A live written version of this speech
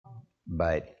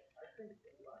but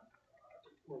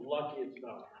We're lucky it's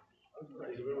not.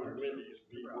 Because if it was windy, it'd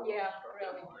be. Yeah,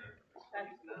 really.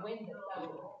 That's wind.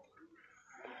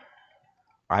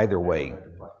 either way.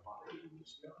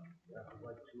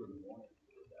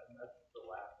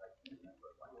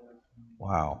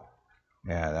 Wow.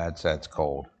 Yeah, that's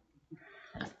cold.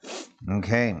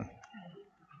 Okay.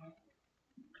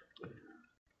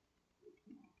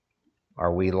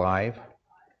 Are we live?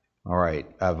 All right.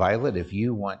 Violet, if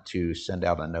you want to send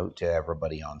out a note to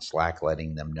everybody on Slack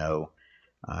letting them know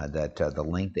that the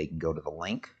link, they can go to the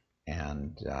link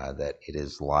and that it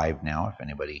is live now if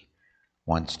anybody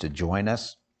wants to join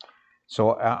us.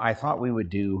 So I thought we would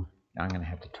do, I'm going to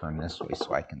have to turn this way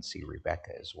so I can see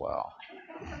Rebecca as well.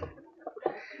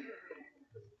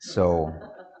 So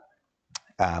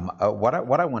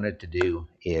what I wanted to do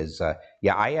is, I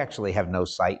actually have no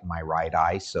sight in my right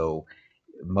eye, so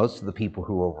most of the people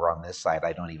who are over on this side,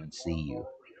 I don't even see you.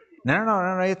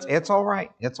 No, it's all right.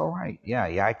 It's all right. Yeah,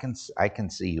 I can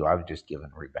see you. I was just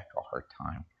giving Rebecca a hard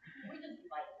time.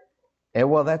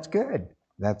 Well, that's good.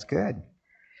 That's good.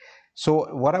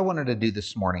 So what I wanted to do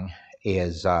this morning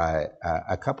is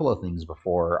a couple of things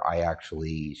before I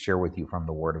actually share with you from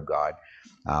the Word of God.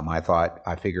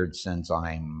 I figured since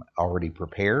I'm already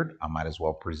prepared, I might as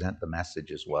well present the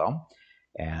message as well,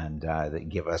 and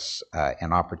give us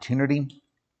an opportunity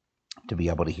to be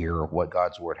able to hear what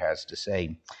God's Word has to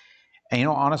say. And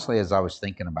honestly, as I was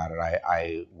thinking about it,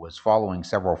 I was following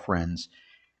several friends,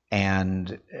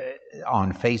 and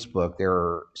on Facebook, there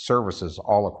are services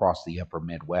all across the upper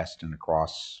Midwest and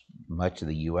across much of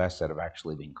the U.S. that have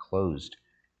actually been closed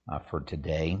for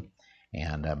today,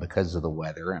 and because of the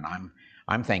weather. And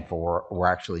I'm thankful we're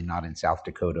actually not in South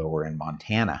Dakota or in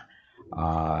Montana.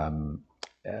 A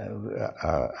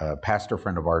pastor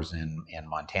friend of ours in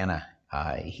Montana,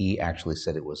 he actually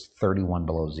said it was 31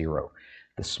 below zero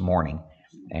this morning,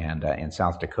 and in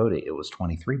South Dakota it was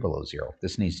 23 below zero.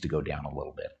 This needs to go down a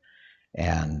little bit,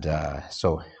 and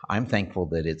so I'm thankful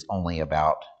that it's only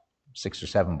about 6 or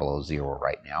 7 below zero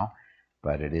right now,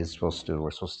 but we're supposed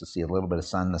to see a little bit of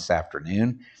sun this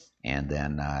afternoon, and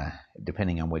then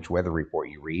depending on which weather report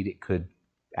you read, it could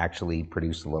actually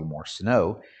produce a little more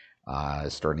snow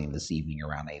starting this evening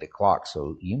around 8 o'clock,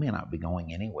 so you may not be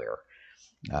going anywhere.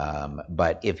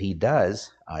 But if he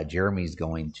does, Jeremy's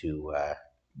going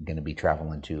to be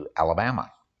traveling to Alabama.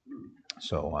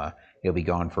 So he'll be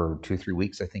gone for 2-3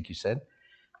 weeks, I think you said.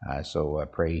 So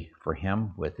pray for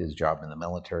him with his job in the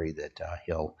military that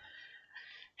he'll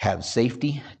have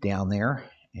safety down there.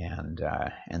 And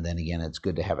then again, it's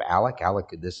good to have Alec.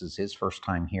 Alec, this is his first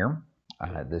time here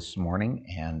this morning,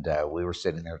 and we were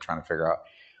sitting there trying to figure out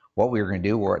what we were going to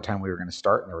do, what time we were going to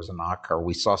start, and there was a knock, or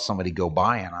we saw somebody go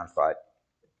by, and I thought,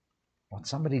 what's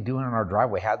somebody doing in our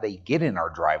driveway? How'd they get in our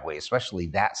driveway, especially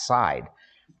that side?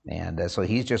 And so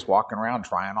he's just walking around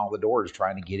trying all the doors,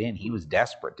 trying to get in. He was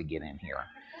desperate to get in here.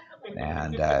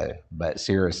 And but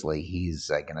seriously, he's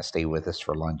going to stay with us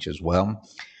for lunch as well.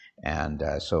 And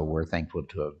so we're thankful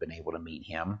to have been able to meet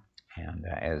him. And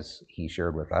as he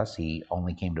shared with us, he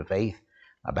only came to faith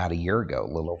about a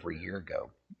little over a year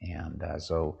ago. And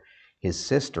so his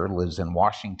sister lives in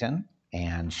Washington,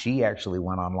 and she actually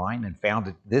went online and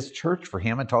found this church for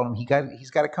him and told him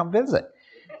he's got to come visit,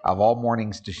 of all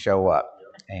mornings to show up.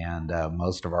 And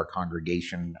most of our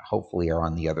congregation hopefully are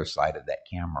on the other side of that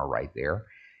camera right there.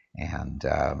 And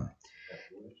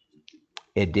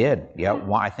it did. Yeah,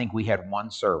 I think we had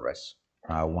one service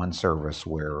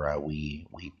where we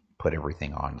put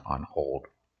everything on hold.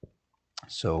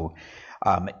 So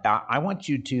I want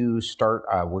you to start,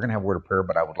 we're going to have a word of prayer,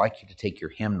 but I would like you to take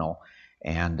your hymnal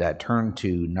and turn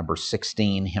to number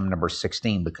 16, hymn number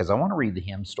 16, because I want to read the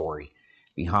hymn story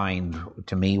behind,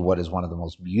 to me, what is one of the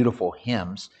most beautiful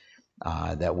hymns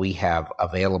that we have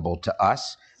available to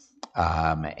us.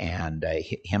 And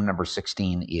hymn number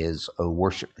 16 is "O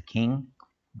Worship the King."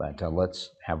 But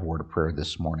let's have a word of prayer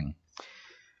this morning.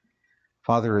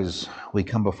 Father, as we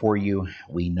come before you,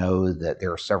 we know that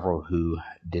there are several who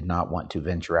did not want to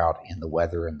venture out in the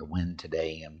weather and the wind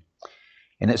today,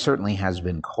 and it certainly has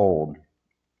been cold.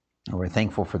 And we're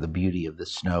thankful for the beauty of the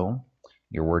snow.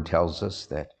 Your word tells us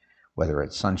that whether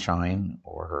it's sunshine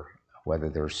or whether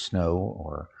there's snow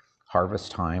or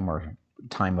harvest time or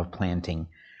time of planting,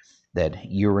 that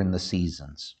you're in the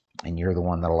seasons, and you're the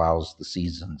one that allows the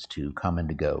seasons to come and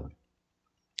to go.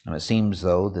 And it seems,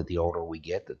 though, that the older we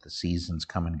get, that the seasons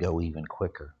come and go even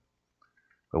quicker.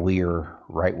 But we are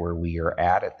right where we are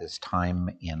at this time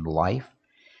in life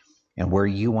and where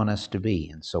you want us to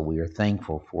be. And so we are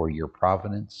thankful for your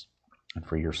providence and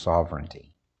for your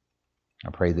sovereignty. I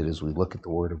pray that as we look at the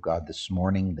Word of God this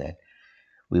morning, that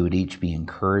we would each be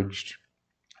encouraged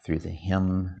through the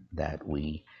hymn that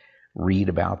we read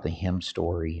about, the hymn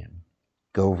story, and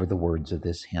go over the words of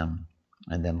this hymn,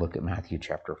 and then look at Matthew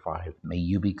chapter 5. May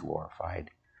you be glorified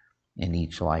in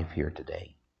each life here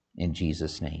today. In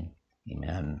Jesus' name,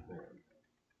 amen.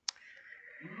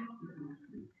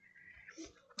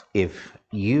 If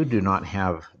you do not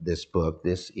have this book,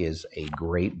 this is a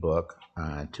great book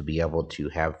to be able to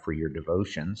have for your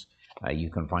devotions. You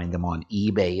can find them on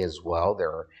eBay as well.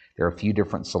 There are a few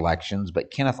different selections,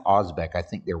 but Kenneth Osbeck, I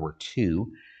think there were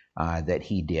two that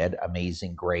he did,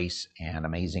 Amazing Grace and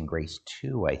Amazing Grace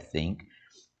 2, I think.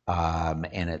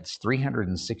 And it's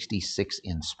 366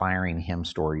 inspiring hymn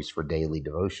stories for daily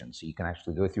devotion. So you can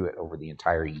actually go through it over the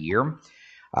entire year.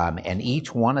 And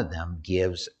each one of them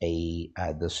gives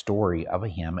the story of a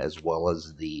hymn as well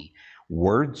as the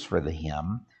words for the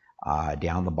hymn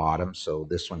down the bottom. So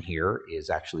this one here is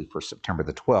actually for September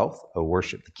the 12th, O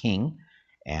Worship the King.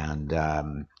 And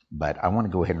but I want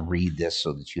to go ahead and read this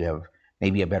so that you have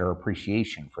maybe a better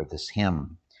appreciation for this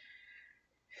hymn.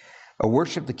 O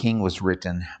Worship the King was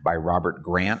written by Robert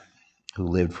Grant, who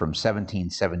lived from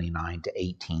 1779 to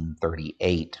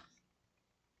 1838.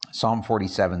 Psalm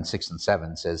 47, 6 and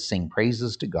 7 says, "Sing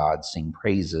praises to God, sing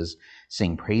praises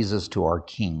to our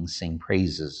King, sing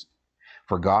praises.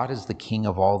 For God is the King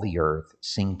of all the earth,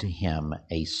 sing to him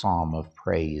a psalm of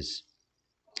praise."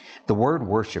 The word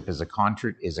worship is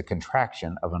a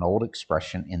contraction of an old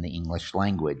expression in the English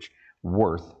language,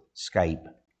 worth skype,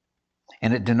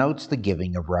 and it denotes the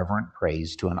giving of reverent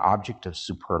praise to an object of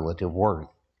superlative worth.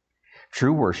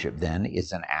 True worship, then,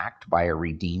 is an act by a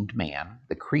redeemed man,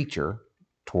 the creature,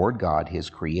 toward God, his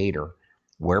creator,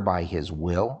 whereby his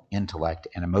will, intellect,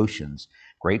 and emotions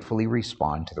gratefully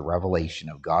respond to the revelation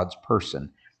of God's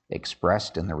person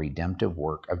expressed in the redemptive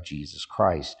work of Jesus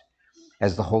Christ,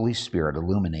 as the Holy Spirit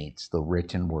illuminates the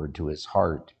written word to his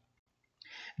heart.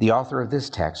 The author of this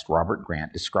text, Robert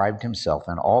Grant, described himself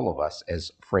and all of us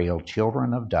as frail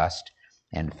children of dust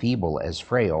and feeble as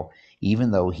frail,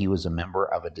 even though he was a member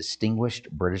of a distinguished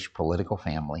British political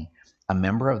family, a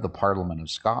member of the Parliament of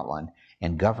Scotland,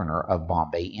 and governor of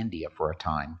Bombay, India for a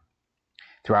time.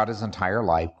 Throughout his entire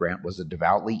life, Grant was a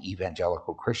devoutly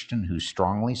evangelical Christian who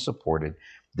strongly supported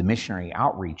the missionary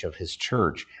outreach of his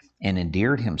church and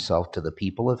endeared himself to the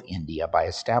people of India by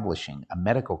establishing a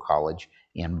medical college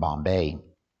in Bombay.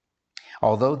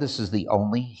 Although this is the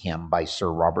only hymn by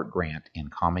Sir Robert Grant in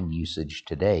common usage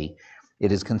today,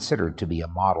 it is considered to be a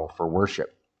model for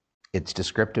worship. Its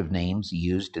descriptive names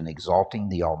used in exalting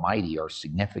the Almighty are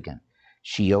significant: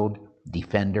 Shield,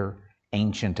 Defender,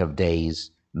 Ancient of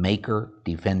Days, Maker,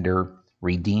 Defender,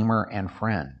 Redeemer, and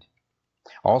Friend.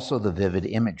 Also the vivid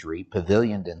imagery,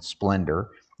 pavilioned in splendor,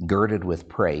 girded with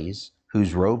praise,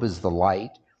 whose robe is the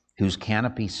light, whose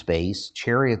canopy space,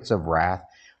 chariots of wrath,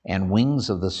 and wings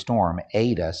of the storm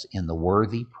aid us in the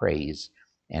worthy praise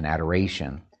and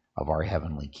adoration of our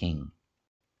heavenly King.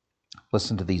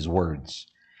 Listen to these words.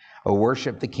 O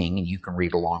worship the King, and you can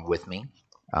read along with me,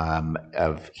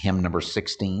 of hymn number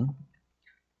 16.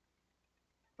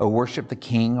 O worship the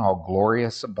King, all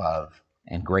glorious above,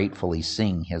 and gratefully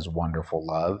sing his wonderful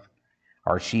love,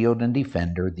 our shield and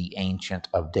defender, the Ancient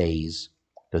of Days,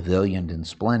 pavilioned in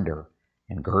splendor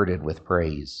and girded with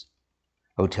praise.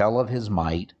 O tell of his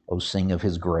might, O sing of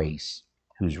his grace,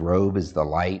 whose robe is the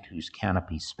light, whose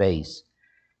canopy space.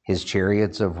 His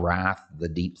chariots of wrath the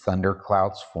deep thunder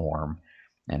clouds form,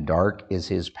 and dark is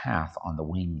his path on the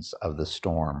wings of the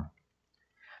storm.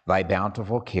 Thy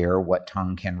bountiful care what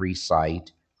tongue can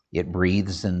recite? It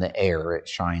breathes in the air, it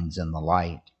shines in the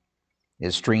light.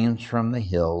 It streams from the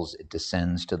hills, it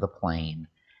descends to the plain,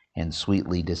 and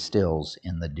sweetly distills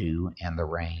in the dew and the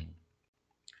rain.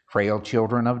 Frail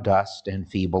children of dust and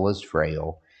feeble as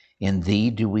frail, in thee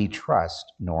do we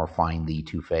trust, nor find thee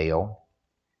to fail.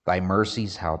 Thy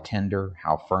mercies how tender,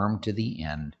 how firm to the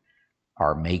end,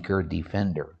 our Maker,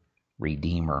 Defender,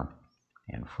 Redeemer,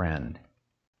 and Friend.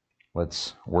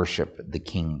 Let's worship the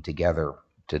King together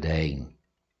today.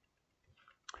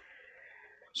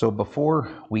 So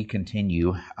before we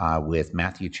continue with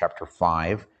Matthew chapter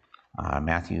 5,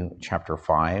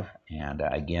 and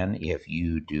again, if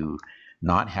you do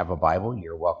not have a Bible,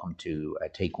 you're welcome to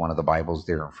take one of the Bibles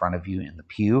there in front of you in the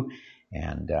pew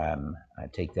and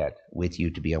take that with you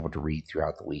to be able to read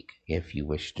throughout the week if you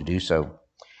wish to do so.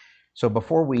 So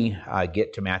before we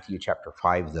get to Matthew chapter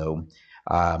 5, though,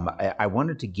 I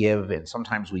wanted to give, and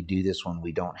sometimes we do this when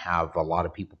we don't have a lot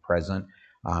of people present,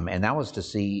 and that was to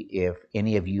see if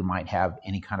any of you might have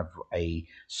any kind of a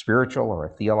spiritual or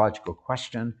a theological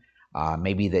question,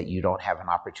 maybe that you don't have an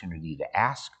opportunity to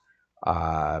ask,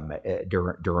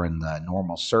 during the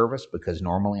normal service, because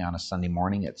normally on a Sunday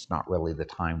morning it's not really the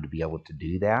time to be able to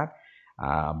do that.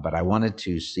 But I wanted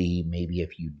to see maybe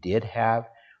if you did have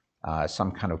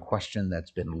some kind of question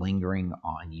that's been lingering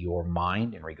on your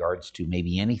mind in regards to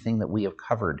maybe anything that we have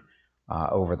covered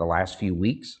over the last few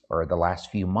weeks or the last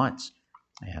few months.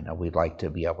 And we'd like to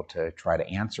be able to try to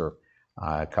answer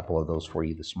a couple of those for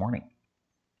you this morning.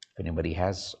 If anybody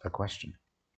has a question.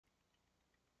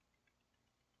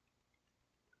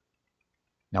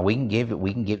 Now we can give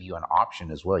you an option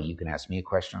as well. You can ask me a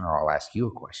question or I'll ask you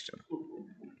a question.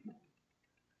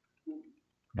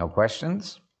 No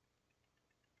questions?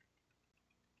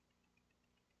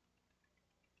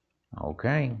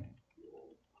 Okay.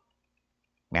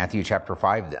 Matthew chapter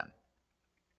 5 then.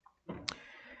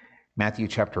 Matthew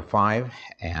chapter 5,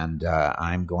 and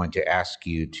I'm going to ask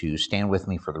you to stand with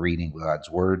me for the reading of God's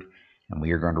Word, and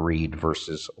we are going to read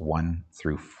verses 1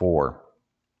 through 4.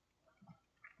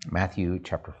 Matthew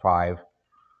chapter 5,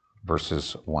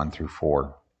 verses 1 through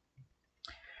 4.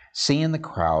 Seeing the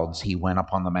crowds, he went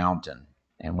up on the mountain,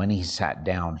 and when he sat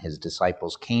down, his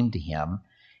disciples came to him,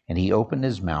 and he opened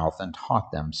his mouth and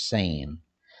taught them, saying,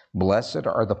 Blessed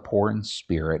are the poor in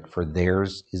spirit, for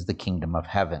theirs is the kingdom of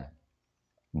heaven.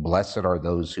 Blessed are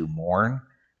those who mourn,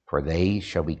 for they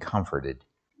shall be comforted.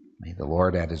 May the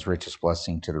Lord add his richest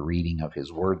blessing to the reading of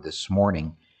his word this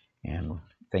morning, and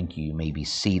thank you. You may be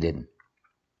seated.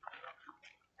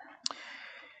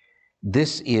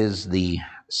 This is the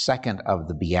second of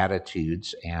the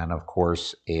Beatitudes, and of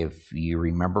course, if you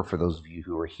remember, for those of you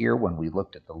who were here when we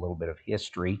looked at the little bit of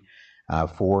history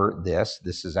for this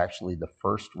is actually the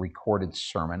first recorded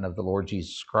sermon of the Lord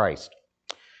Jesus Christ.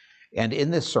 And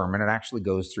in this sermon, it actually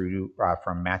goes through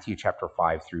from Matthew chapter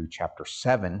 5 through chapter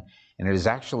 7, and it is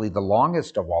actually the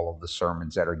longest of all of the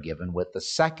sermons that are given, with the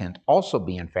second also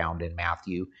being found in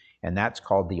Matthew, and that's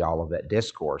called the Olivet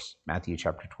Discourse, Matthew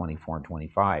chapter 24 and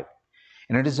 25.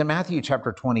 And it is in Matthew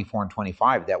chapter 24 and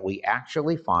 25 that we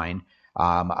actually find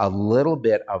a little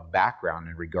bit of background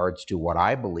in regards to what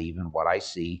I believe and what I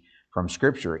see from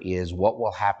Scripture is what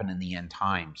will happen in the end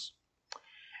times.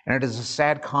 And it is a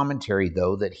sad commentary,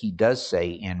 though, that he does say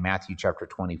in Matthew chapter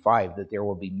 25 that there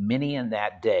will be many in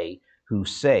that day who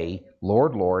say,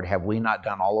 Lord, Lord, have we not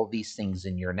done all of these things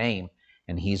in your name?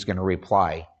 And he's going to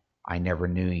reply, I never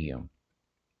knew you.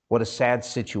 What a sad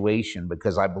situation,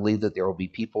 because I believe that there will be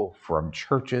people from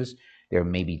churches, there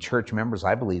may be church members,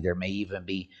 I believe there may even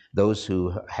be those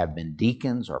who have been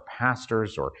deacons or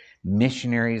pastors or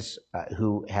missionaries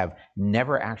who have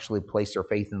never actually placed their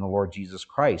faith in the Lord Jesus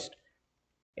Christ.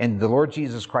 And the Lord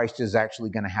Jesus Christ is actually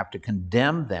going to have to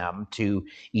condemn them to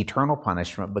eternal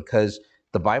punishment, because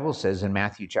the Bible says in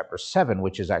Matthew chapter 7,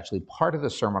 which is actually part of the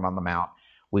Sermon on the Mount,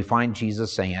 we find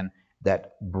Jesus saying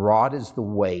that broad is the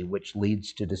way which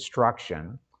leads to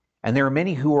destruction, and there are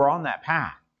many who are on that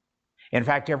path. In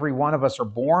fact, every one of us are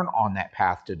born on that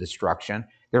path to destruction.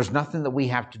 There's nothing that we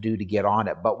have to do to get on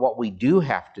it, but what we do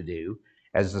have to do,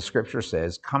 as the Scripture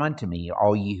says, come unto me,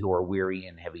 all ye who are weary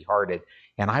and heavy-hearted,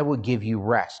 and I will give you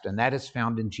rest, and that is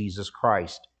found in Jesus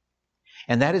Christ.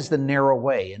 And that is the narrow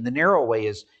way. And the narrow way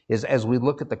is as we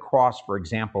look at the cross, for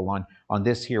example, on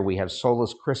this here, we have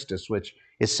solus Christus, which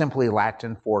is simply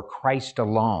Latin for Christ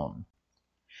alone.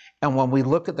 And when we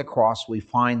look at the cross, we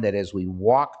find that as we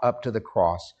walk up to the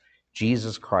cross,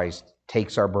 Jesus Christ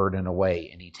takes our burden away,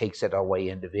 and he takes it away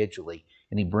individually.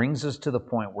 And he brings us to the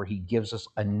point where he gives us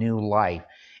a new life,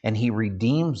 and he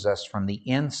redeems us from the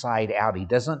inside out. He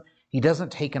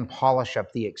doesn't take and polish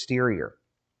up the exterior.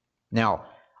 Now,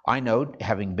 I know,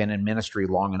 having been in ministry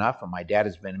long enough, and my dad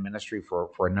has been in ministry for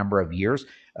a number of years,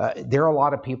 there are a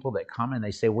lot of people that come and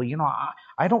they say, well,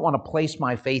 I don't want to place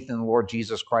my faith in the Lord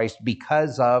Jesus Christ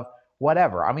because of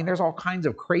whatever. I mean, there's all kinds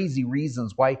of crazy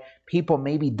reasons why people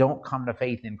maybe don't come to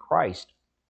faith in Christ.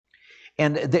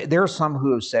 And there are some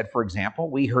who have said, for example,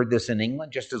 we heard this in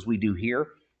England just as we do here.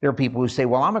 There are people who say,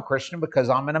 well, I'm a Christian because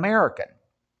I'm an American.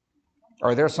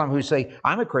 Or there are some who say,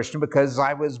 I'm a Christian because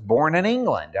I was born in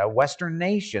England, a Western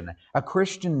nation, a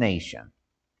Christian nation.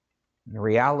 And the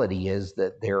reality is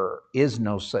that there is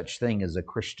no such thing as a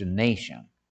Christian nation.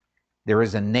 There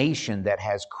is a nation that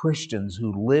has Christians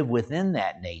who live within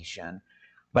that nation,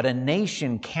 but a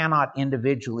nation cannot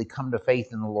individually come to faith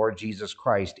in the Lord Jesus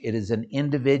Christ. It is an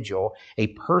individual, a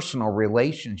personal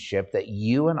relationship that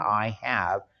you and I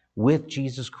have with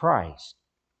Jesus Christ.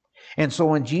 And so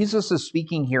when Jesus is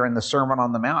speaking here in the Sermon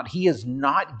on the Mount, he is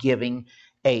not giving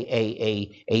a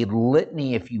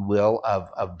litany, if you will,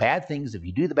 of bad things. If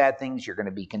you do the bad things, you're going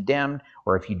to be condemned.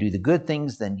 Or if you do the good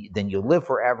things, then you'll live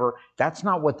forever. That's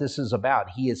not what this is about.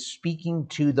 He is speaking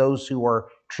to those who are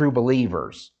true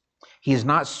believers. He's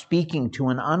not speaking to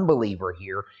an unbeliever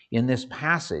here in this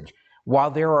passage.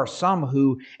 While there are some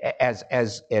who, as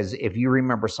if you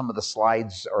remember some of the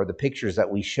slides or the pictures that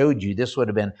we showed you, this would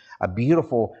have been a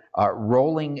beautiful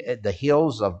rolling the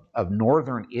hills of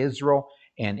northern Israel,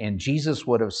 and Jesus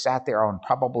would have sat there on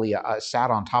probably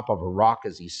sat on top of a rock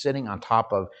as he's sitting on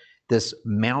top of this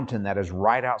mountain that is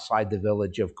right outside the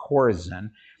village of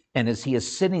Chorazin. And as he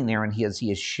is sitting there and he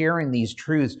is sharing these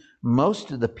truths,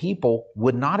 most of the people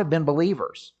would not have been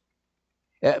believers.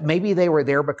 Maybe they were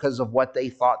there because of what they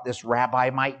thought this rabbi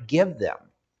might give them.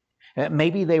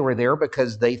 Maybe they were there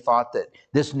because they thought that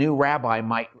this new rabbi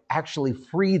might actually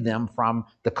free them from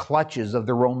the clutches of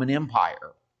the Roman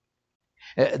Empire.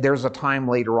 There's a time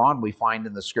later on we find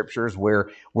in the scriptures where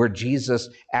Jesus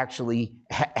actually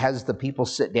has the people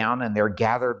sit down and they're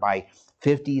gathered by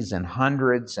 50s and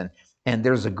hundreds, and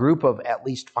there's a group of at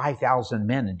least 5,000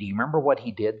 men. And do you remember what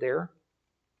he did there?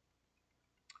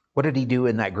 What did he do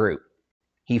in that group?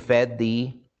 He fed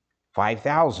the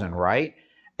 5,000, right?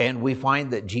 And we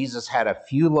find that Jesus had a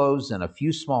few loaves and a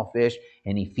few small fish,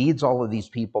 and he feeds all of these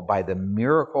people by the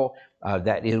miracle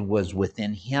that it was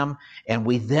within him. And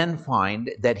we then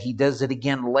find that he does it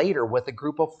again later with a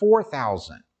group of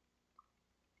 4,000.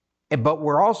 But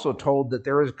we're also told that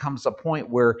there comes a point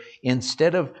where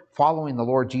instead of following the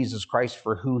Lord Jesus Christ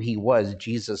for who he was,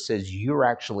 Jesus says, you're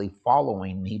actually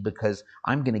following me because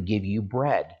I'm going to give you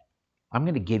bread. I'm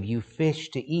going to give you fish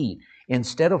to eat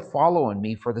instead of following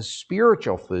me for the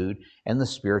spiritual food and the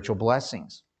spiritual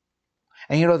blessings.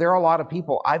 And you know, there are a lot of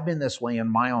people, I've been this way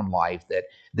in my own life, that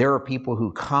there are people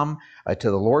who come to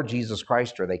the Lord Jesus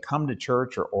Christ, or they come to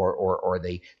church, or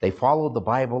they follow the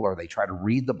Bible, or they try to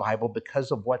read the Bible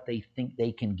because of what they think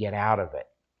they can get out of it.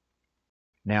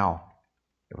 Now,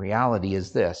 the reality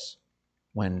is this: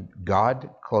 when God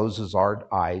closes our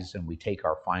eyes and we take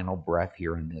our final breath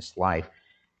here in this life,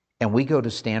 and we go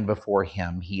to stand before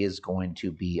him, he is going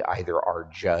to be either our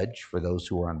judge for those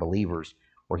who are unbelievers,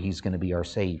 or he's going to be our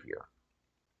Savior.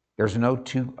 There's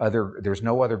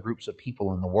no other groups of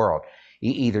people in the world.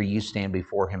 Either you stand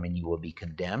before him and you will be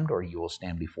condemned, or you will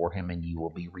stand before him and you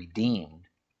will be redeemed.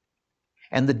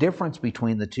 And the difference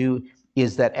between the two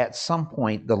is that at some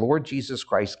point, the Lord Jesus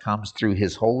Christ comes through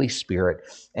his Holy Spirit,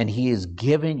 and he has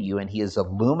given you and he has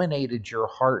illuminated your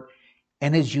heart.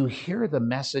 And as you hear the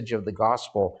message of the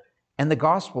gospel, and the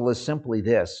gospel is simply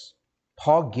this,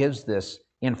 Paul gives this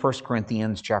in 1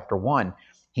 Corinthians chapter 1.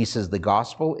 He says the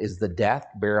gospel is the death,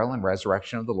 burial, and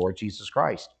resurrection of the Lord Jesus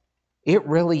Christ. It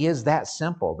really is that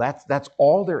simple. That's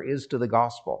all there is to the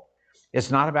gospel.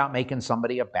 It's not about making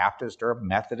somebody a Baptist or a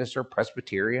Methodist or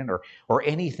Presbyterian or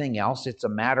anything else. It's a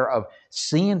matter of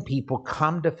seeing people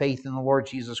come to faith in the Lord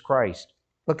Jesus Christ.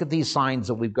 Look at these signs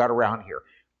that we've got around here.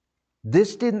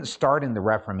 This didn't start in the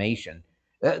Reformation.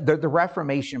 The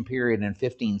Reformation period in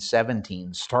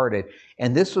 1517 started,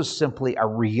 and this was simply a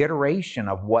reiteration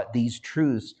of what these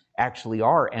truths actually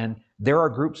are. And there are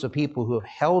groups of people who have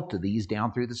held to these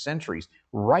down through the centuries,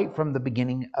 right from the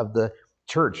beginning of the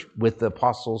church with the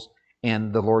apostles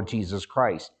and the Lord Jesus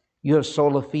Christ. You have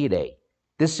sola fide.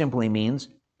 This simply means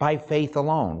by faith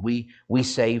alone. We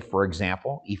say, for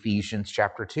example, Ephesians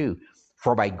chapter 2,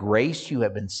 for by grace you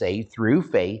have been saved through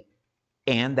faith,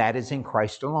 and that is in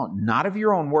Christ alone. Not of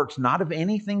your own works, not of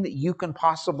anything that you can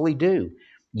possibly do.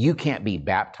 You can't be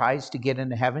baptized to get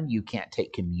into heaven. You can't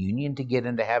take communion to get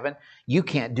into heaven. You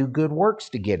can't do good works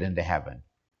to get into heaven.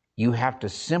 You have to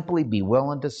simply be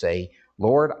willing to say,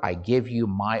 Lord, I give you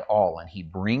my all. And he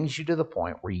brings you to the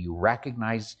point where you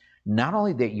recognize not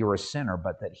only that you're a sinner,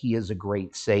 but that he is a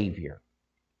great Savior.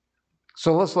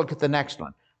 So let's look at the next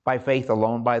one. By faith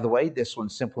alone, by the way, this one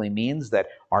simply means that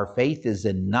our faith is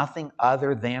in nothing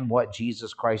other than what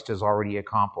Jesus Christ has already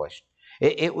accomplished.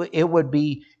 It would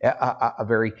be a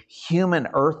very human,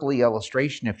 earthly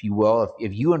illustration, if you will.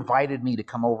 If you invited me to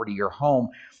come over to your home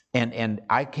and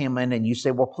I came in and you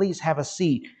say, well, please have a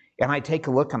seat. And I take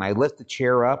a look and I lift the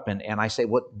chair up and I say,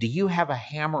 well, do you have a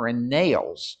hammer and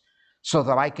nails so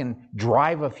that I can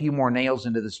drive a few more nails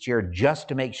into this chair just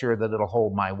to make sure that it'll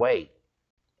hold my weight?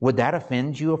 Would that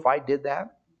offend you if I did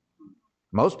that?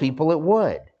 Most people, it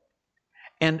would.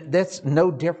 And that's no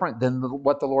different than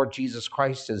what the Lord Jesus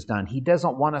Christ has done. He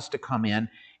doesn't want us to come in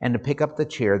and to pick up the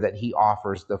chair that he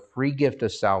offers, the free gift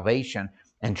of salvation,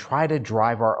 and try to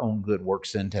drive our own good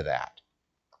works into that.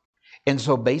 And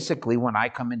so basically, when I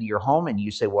come into your home and you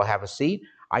say, well, have a seat,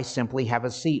 I simply have a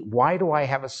seat. Why do I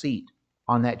have a seat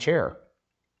on that chair?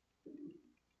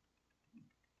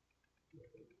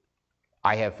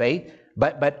 I have faith.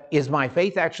 But is my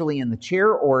faith actually in the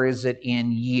chair, or is it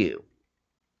in you?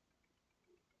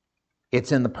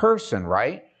 It's in the person,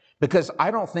 right? Because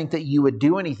I don't think that you would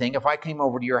do anything if I came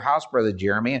over to your house, Brother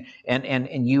Jeremy,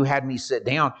 and you had me sit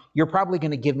down. You're probably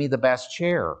going to give me the best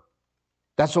chair.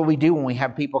 That's what we do when we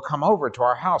have people come over to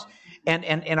our house. And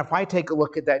if I take a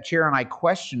look at that chair and I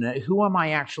question it, who am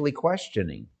I actually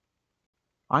questioning?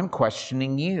 I'm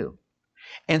questioning you.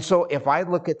 And so if I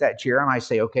look at that chair and I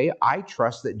say, okay, I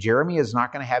trust that Jeremy is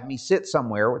not going to have me sit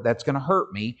somewhere that's going to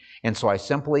hurt me. And so I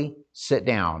simply sit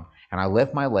down and I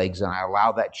lift my legs and I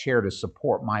allow that chair to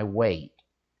support my weight.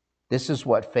 This is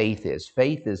what faith is.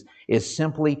 Faith is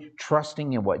simply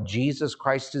trusting in what Jesus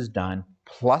Christ has done,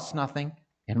 plus nothing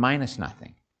and minus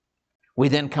nothing. We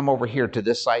then come over here to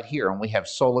this side here and we have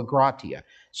sola gratia.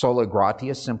 Sola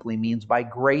gratia simply means by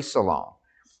grace alone.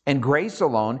 And grace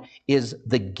alone is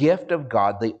the gift of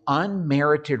God, the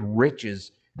unmerited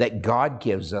riches that God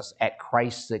gives us at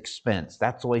Christ's expense.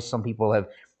 That's the way some people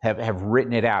have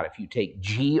written it out. If you take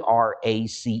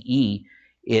GRACE,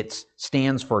 it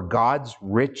stands for God's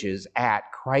riches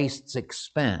at Christ's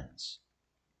expense.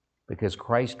 Because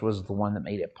Christ was the one that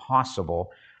made it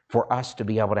possible for us to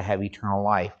be able to have eternal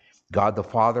life. God the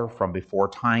Father, from before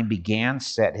time began,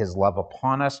 set his love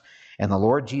upon us, and the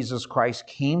Lord Jesus Christ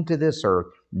came to this earth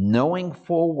knowing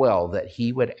full well that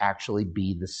he would actually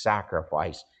be the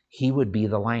sacrifice. He would be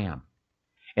the lamb.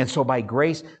 And so by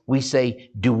grace, we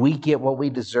say, do we get what we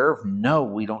deserve? No,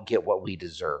 we don't get what we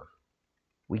deserve.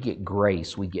 We get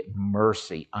grace, we get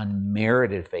mercy,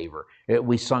 unmerited favor.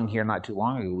 We sung here not too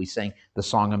long ago, we sang the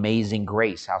song Amazing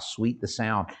Grace, how sweet the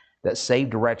sound that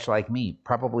saved a wretch like me.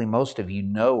 Probably most of you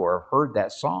know or have heard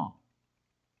that song.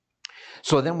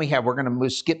 So then we're going to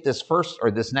skip this first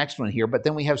or this next one here, but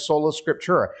then we have sola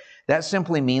scriptura. That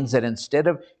simply means that instead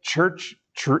of church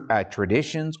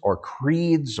traditions or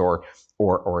creeds or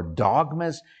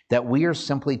dogmas, that we are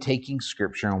simply taking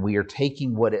scripture and we are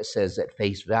taking what it says at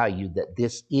face value, that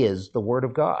this is the Word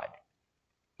of God.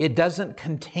 It doesn't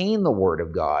contain the Word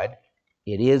of God.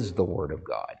 It is the Word of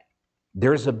God.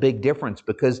 There's a big difference,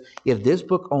 because if this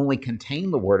book only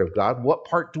contained the Word of God, what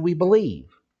part do we believe?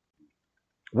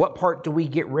 What part do we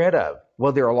get rid of?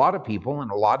 Well, there are a lot of people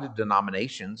and a lot of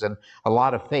denominations and a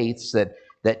lot of faiths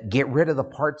that get rid of the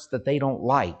parts that they don't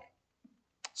like.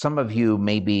 Some of you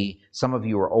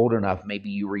are old enough, maybe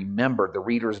you remember the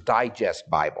Reader's Digest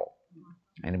Bible.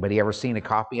 Anybody ever seen a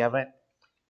copy of it?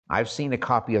 I've seen a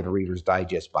copy of the Reader's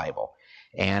Digest Bible.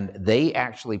 And they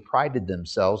actually prided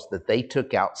themselves that they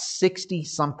took out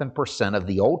 60-something% of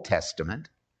the Old Testament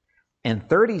and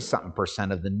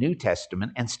 30-something% of the New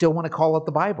Testament and still want to call it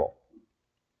the Bible.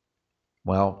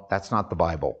 Well, that's not the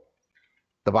Bible.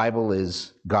 The Bible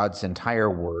is God's entire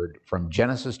word. From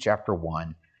Genesis chapter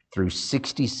 1 through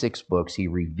 66 books, he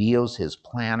reveals his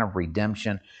plan of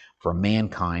redemption for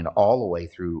mankind all the way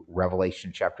through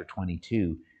Revelation chapter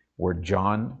 22, where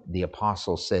John the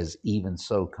Apostle says, "Even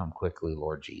so, come quickly,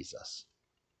 Lord Jesus."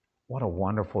 What a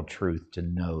wonderful truth to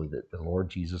know that the Lord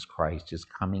Jesus Christ is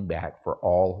coming back for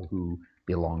all who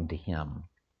belong to him.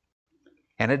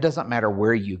 And it doesn't matter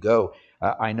where you go.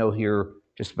 I know here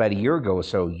just about a year ago or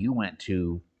so, you went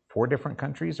to 4 different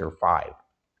countries or 5?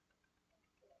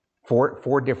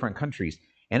 4 different countries.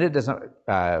 And it doesn't,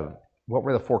 what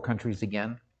were the 4 countries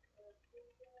again?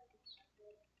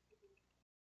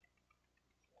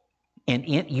 And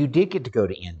you did get to go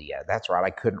to India. That's right,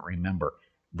 I couldn't remember.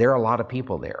 There are a lot of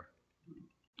people there.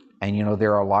 And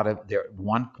there are at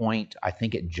one point, I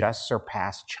think it just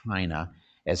surpassed China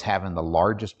as having the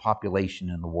largest population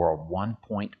in the world,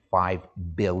 1.5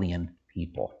 billion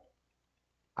people.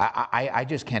 I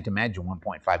just can't imagine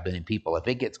 1.5 billion people. If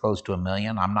it gets close to 1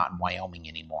 million, I'm not in Wyoming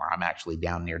anymore. I'm actually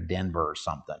down near Denver or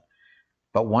something.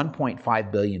 But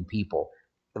 1.5 billion people,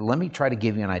 let me try to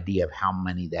give you an idea of how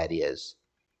many that is.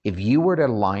 If you were to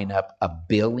line up 1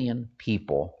 billion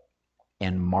people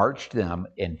and march them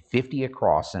in 50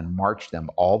 across and march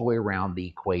them all the way around the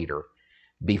equator,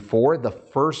 before the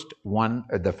first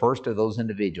of those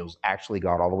individuals actually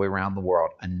got all the way around the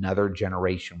world, another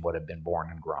generation would have been born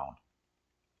and grown.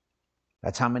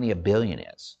 That's how many 1 billion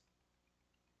is.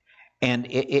 And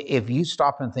if you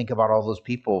stop and think about all those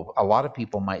people, a lot of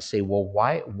people might say, well,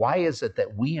 why is it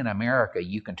that we in America,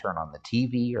 you can turn on the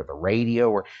TV or the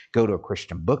radio or go to a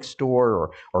Christian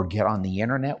bookstore or get on the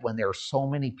internet when there are so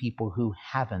many people who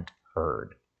haven't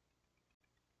heard?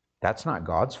 That's not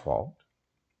God's fault.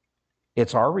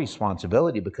 It's our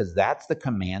responsibility, because that's the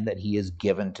command that he has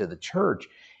given to the church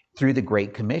through the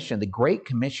Great Commission. The Great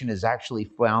Commission is actually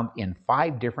found in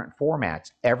 5 different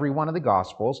formats, every one of the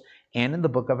Gospels and in the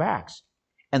book of Acts.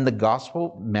 And the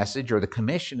gospel message or the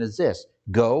commission is this: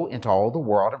 go into all the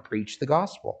world and preach the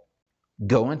gospel.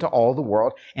 Go into all the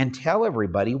world and tell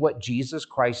everybody what Jesus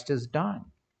Christ has done.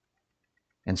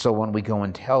 And so when we go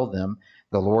and tell them,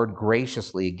 the Lord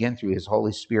graciously, again through his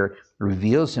Holy Spirit,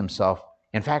 reveals himself.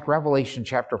 In fact, Revelation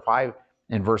chapter 5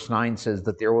 and verse 9 says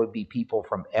that there will be people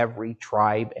from every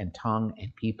tribe and tongue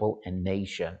and people and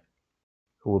nation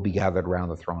who will be gathered around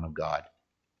the throne of God.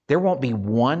 There won't be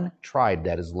one tribe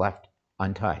that is left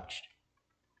untouched.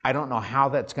 I don't know how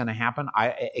that's going to happen,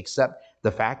 except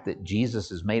the fact that Jesus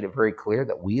has made it very clear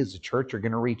that we as a church are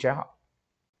going to reach out.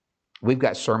 We've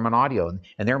got sermon audio,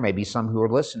 and there may be some who are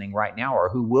listening right now or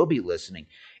who will be listening.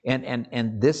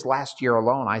 And this last year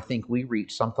alone, I think we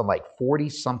reached something like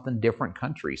 40-something different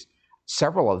countries,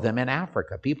 several of them in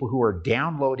Africa, people who are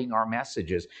downloading our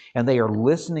messages, and they are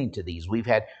listening to these. We've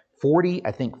had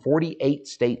 48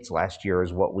 states last year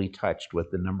is what we touched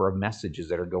with the number of messages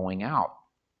that are going out.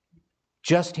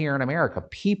 Just here in America,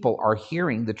 people are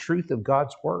hearing the truth of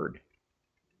God's word.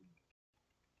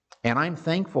 And I'm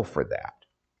thankful for that.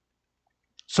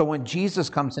 So when Jesus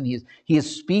comes in, he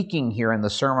is speaking here in the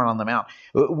Sermon on the Mount.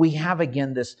 We have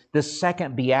again this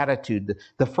second beatitude.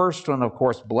 The first one, of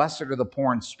course, blessed are the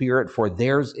poor in spirit, for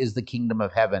theirs is the kingdom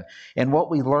of heaven. And what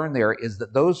we learn there is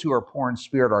that those who are poor in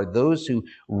spirit are those who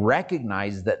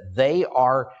recognize that they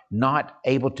are not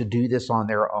able to do this on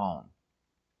their own.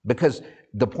 Because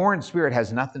the poor in spirit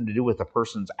has nothing to do with a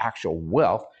person's actual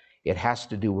wealth. It has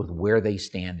to do with where they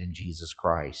stand in Jesus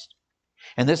Christ.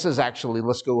 And this is actually,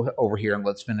 let's go over here and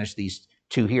let's finish these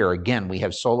two here. Again, we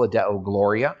have sola deo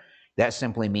gloria. That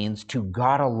simply means to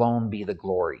God alone be the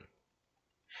glory.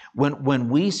 When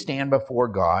we stand before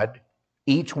God,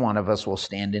 each one of us will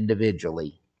stand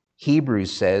individually.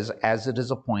 Hebrews says, as it is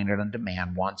appointed unto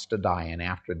man once to die, and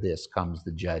after this comes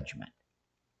the judgment.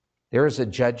 There is a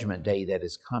judgment day that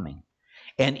is coming.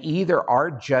 And either our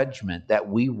judgment that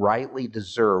we rightly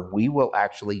deserve, we will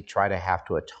actually try to have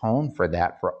to atone for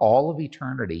that for all of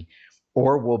eternity,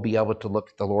 or we'll be able to look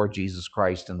at the Lord Jesus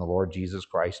Christ, and the Lord Jesus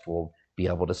Christ will be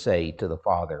able to say to the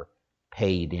Father,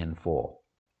 paid in full.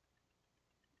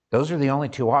 Those are the only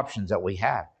two options that we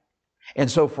have. And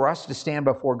so for us to stand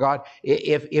before God,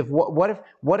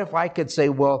 what if I could say,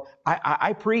 well,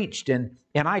 I preached and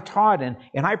I taught and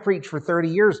I preached for 30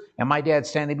 years, and my dad's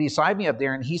standing beside me up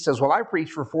there and he says, well, I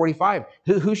preached for 45.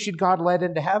 Who should God let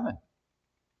into heaven?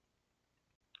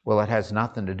 Well, it has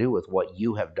nothing to do with what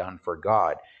you have done for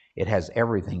God. It has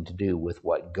everything to do with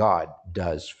what God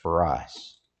does for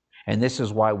us. And this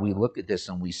is why we look at this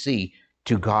and we see,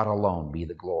 to God alone be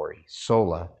the glory.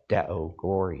 Sola deo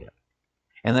gloria.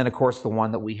 And then, of course, the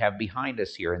one that we have behind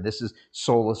us here, and this is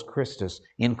solus Christus,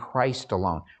 in Christ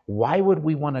alone. Why would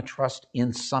we want to trust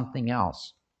in something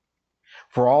else?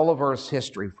 For all of Earth's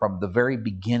history, from the very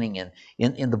beginning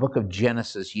in the book of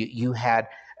Genesis, you had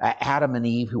Adam and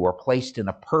Eve who were placed in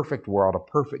a perfect world, a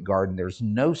perfect garden. There's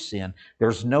no sin,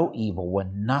 there's no evil,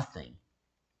 when nothing.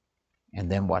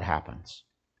 And then what happens?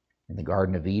 In the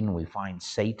Garden of Eden, we find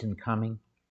Satan coming.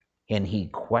 And he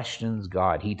questions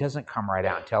God. He doesn't come right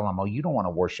out and tell them, oh, you don't want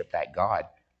to worship that God.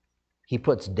 He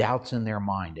puts doubts in their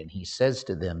mind, and he says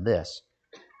to them this,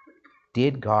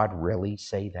 did God really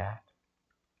say that?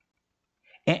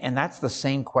 And that's the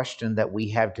same question that we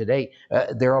have today.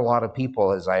 There are a lot of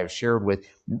people, as I have shared with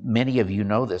many of you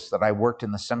know this, that I worked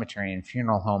in the cemetery and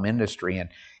funeral home industry,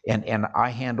 and I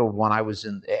handled, when I was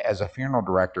as a funeral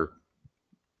director,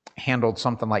 handled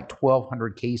something like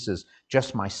 1,200 cases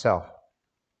just myself.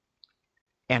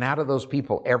 And out of those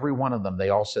people, every one of them, they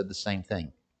all said the same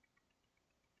thing.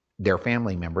 Their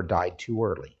family member died too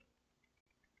early.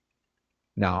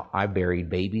 Now, I buried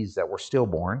babies that were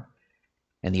stillborn,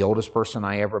 and the oldest person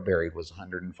I ever buried was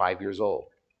 105 years old.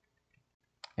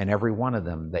 And every one of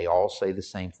them, they all say the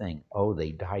same thing. Oh,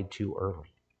 they died too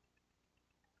early.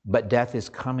 But death is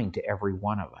coming to every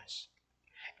one of us.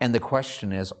 And the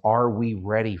question is, are we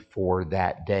ready for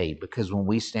that day? Because when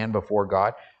we stand before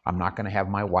God, I'm not going to have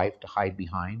my wife to hide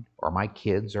behind, or my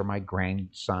kids, or my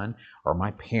grandson, or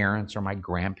my parents, or my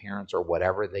grandparents, or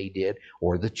whatever they did,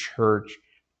 or the church.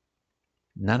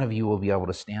 None of you will be able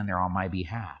to stand there on my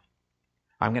behalf.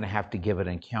 I'm going to have to give an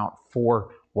account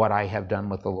for what I have done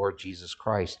with the Lord Jesus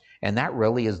Christ. And that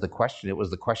really is the question. It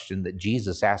was the question that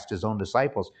Jesus asked his own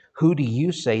disciples. Who do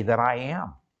you say that I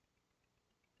am?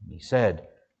 And he said,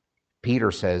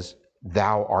 Peter says,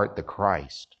 thou art the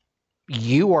Christ.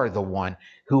 You are the one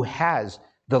who has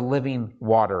the living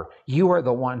water. You are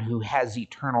the one who has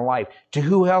eternal life. To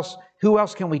who else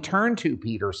can we turn to,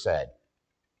 Peter said?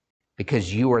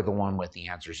 Because you are the one with the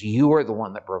answers. You are the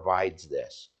one that provides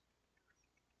this.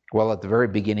 Well, at the very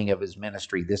beginning of his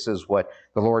ministry, this is what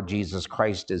the Lord Jesus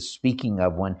Christ is speaking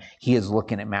of when he is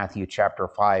looking at Matthew chapter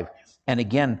 5. And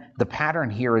again, the pattern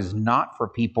here is not for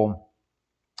people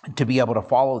to be able to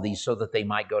follow these so that they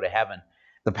might go to heaven.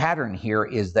 The pattern here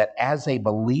is that as a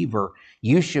believer,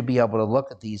 you should be able to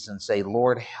look at these and say,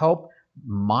 Lord, help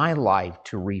my life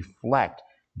to reflect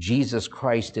Jesus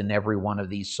Christ in every one of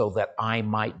these so that I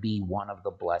might be one of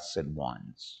the blessed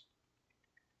ones.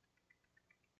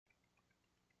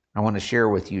 I want to share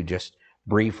with you just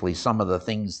briefly some of the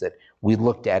things that we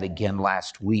looked at again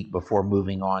last week before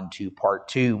moving on to part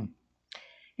 2.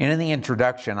 And in the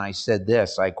introduction, I said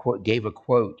this, gave a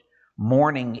quote,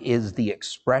 "Mourning is the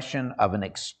expression of an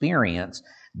experience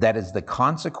that is the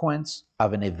consequence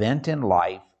of an event in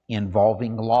life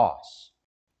involving loss,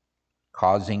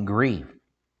 causing grief,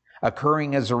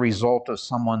 occurring as a result of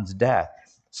someone's death,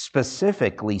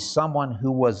 specifically someone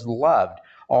who was loved,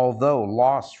 although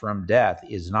loss from death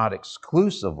is not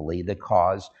exclusively the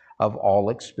cause of all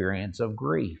experience of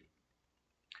grief.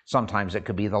 Sometimes it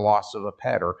could be the loss of a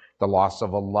pet or the loss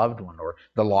of a loved one or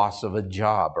the loss of a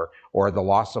job or the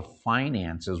loss of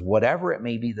finances, whatever it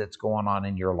may be that's going on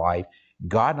in your life.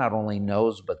 God not only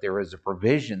knows, but there is a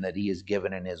provision that He has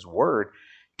given in His Word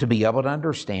to be able to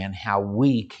understand how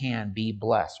we can be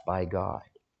blessed by God.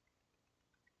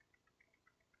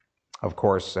 Of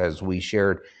course, as we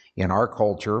shared in our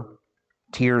culture,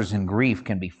 tears and grief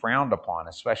can be frowned upon,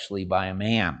 especially by a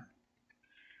man.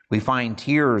 We find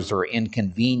tears are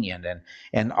inconvenient,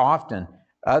 and often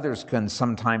others can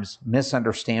sometimes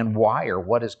misunderstand why or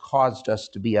what has caused us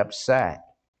to be upset.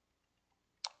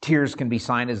 Tears can be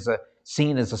seen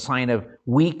as a sign of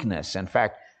weakness. In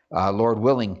fact, Lord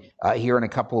willing, here in a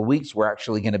couple of weeks, we're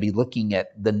actually going to be looking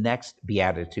at the next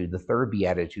Beatitude, the third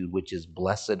Beatitude, which is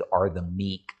blessed are the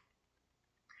meek.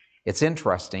 It's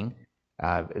interesting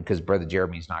because Brother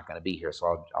Jeremy's not going to be here,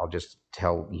 so I'll just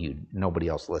tell you, nobody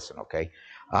else listen, okay?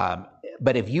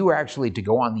 But if you were actually to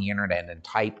go on the internet and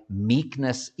type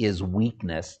meekness is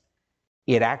weakness,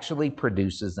 it actually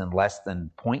produces in less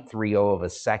than 0.30 of a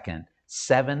second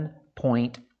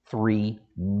 7.3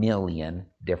 million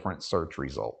different search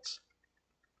results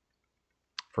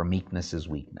for meekness is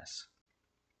weakness.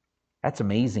 That's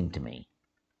amazing to me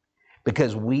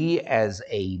because we as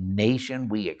a nation,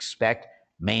 we expect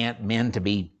men to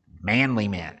be manly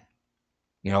men.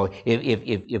 You know,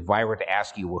 if I were to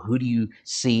ask you, well, who do you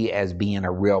see as being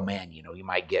a real man? You know, you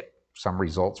might get some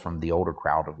results from the older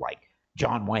crowd of like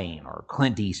John Wayne or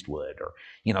Clint Eastwood or,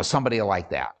 you know, somebody like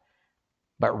that.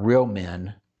 But real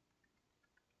men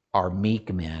are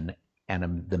meek men,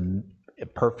 and the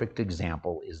perfect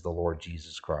example is the Lord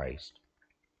Jesus Christ.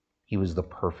 He was the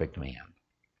perfect man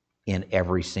in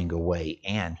every single way,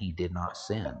 and He did not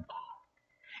sin.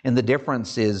 And the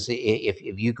difference is, if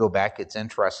you go back, it's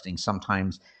interesting.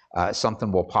 Sometimes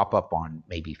something will pop up on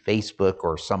maybe Facebook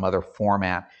or some other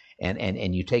format,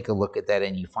 and you take a look at that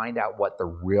and you find out what the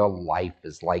real life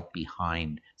is like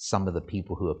behind some of the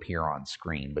people who appear on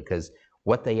screen, because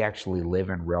what they actually live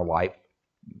in real life,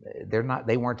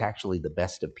 they weren't actually the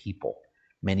best of people.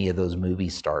 Many of those movie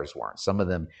stars weren't. Some of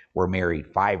them were married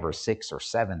 5 or 6 or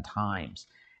 7 times.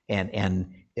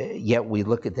 And yet we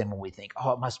look at them and we think,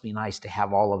 oh, it must be nice to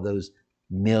have all of those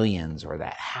millions or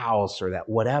that house or that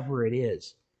whatever it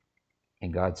is.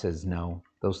 And God says, no,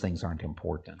 those things aren't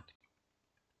important.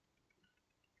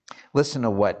 Listen to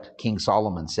what King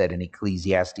Solomon said in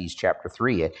Ecclesiastes chapter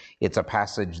 3. It's a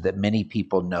passage that many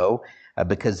people know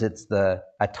because it's a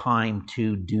time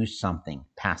to do something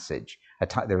passage.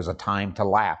 There's a time to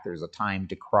laugh. There's a time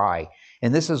to cry.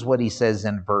 And this is what he says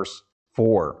in verse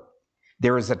 4.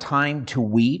 There is a time to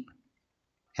weep,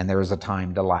 and there is a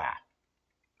time to laugh.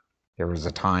 There is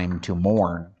a time to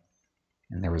mourn,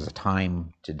 and there is a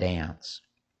time to dance.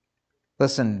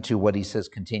 Listen to what he says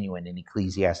continuing in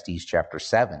Ecclesiastes chapter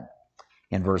 7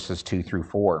 in verses 2 through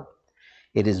 4.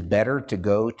 It is better to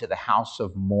go to the house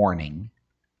of mourning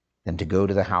than to go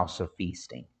to the house of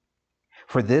feasting.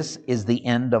 For this is the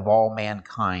end of all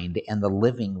mankind, and the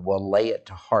living will lay it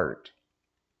to heart.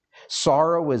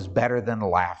 Sorrow is better than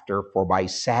laughter, for by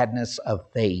sadness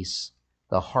of face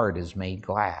the heart is made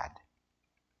glad.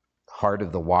 The heart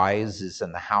of the wise is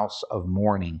in the house of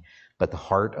mourning, but the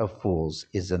heart of fools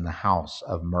is in the house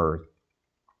of mirth.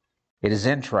 It is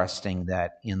interesting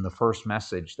that in the first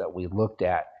message that we looked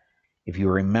at, if you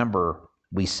remember,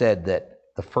 we said that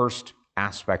the first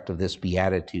aspect of this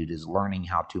beatitude is learning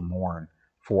how to mourn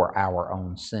for our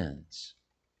own sins.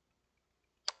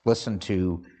 Listen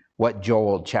to what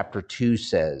Joel chapter 2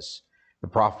 says. The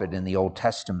prophet in the Old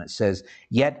Testament says,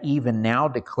 "Yet even now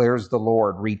declares the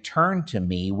Lord, return to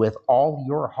me with all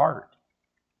your heart.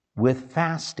 with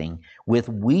fasting, with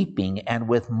weeping, and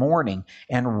with mourning,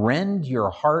 and rend your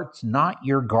hearts, not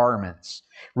your garments.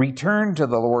 Return to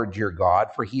the Lord your God,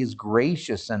 for he is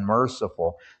gracious and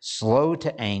merciful, slow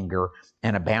to anger,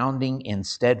 and abounding in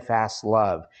steadfast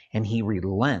love, and he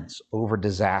relents over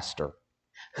disaster.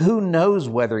 Who knows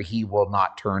whether he will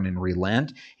not turn and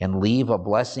relent and leave a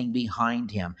blessing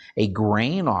behind him, a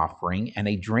grain offering and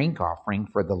a drink offering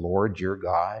for the Lord your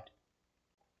God?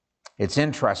 It's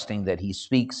interesting that he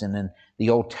speaks, and in the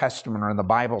Old Testament or in the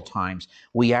Bible times,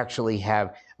 we actually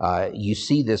have, you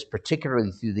see this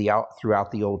particularly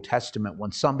throughout the Old Testament,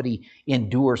 when somebody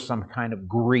endures some kind of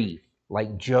grief,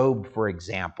 like Job, for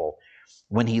example,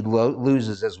 when he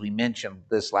loses, as we mentioned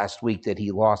this last week, that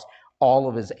he lost all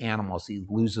of his animals, he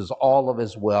loses all of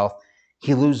his wealth,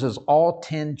 he loses all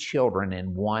 10 children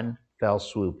in one fell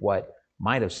swoop, what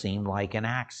might have seemed like an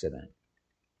accident,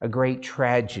 a great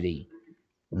tragedy.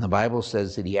 And the Bible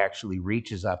says that he actually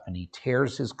reaches up and he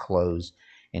tears his clothes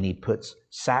and he puts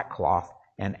sackcloth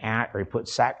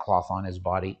on his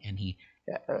body, and he,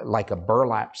 like a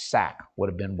burlap sack would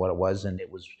have been what it was, and it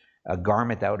was a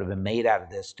garment that would have been made out of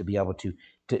this to be able to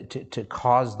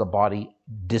cause the body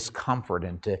discomfort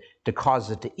and to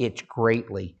cause it to itch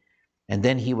greatly. And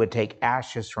then he would take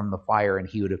ashes from the fire and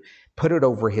he would have put it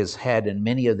over his head. And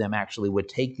many of them actually would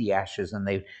take the ashes and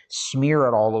they smear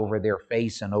it all over their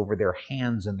face and over their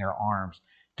hands and their arms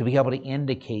to be able to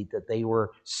indicate that they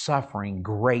were suffering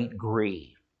great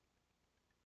grief.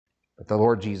 But the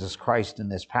Lord Jesus Christ, in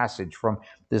this passage from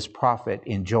this prophet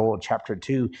in Joel chapter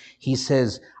 2, he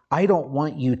says, I don't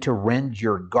want you to rend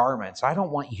your garments. I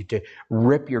don't want you to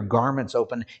rip your garments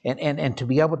open and to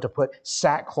be able to put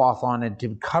sackcloth on and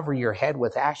to cover your head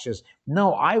with ashes.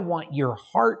 No, I want your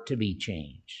heart to be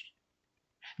changed.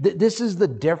 This is the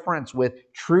difference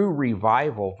with true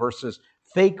revival versus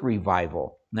fake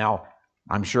revival. Now,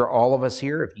 I'm sure all of us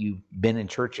here, if you've been in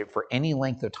church for any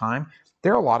length of time,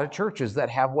 there are a lot of churches that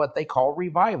have what they call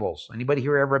revivals. Anybody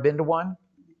here ever been to one?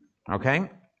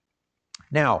 Okay.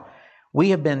 Now,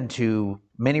 we have been to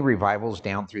many revivals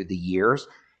down through the years.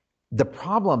 The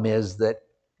problem is that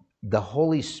the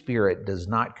Holy Spirit does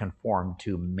not conform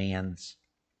to man's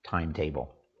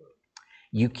timetable.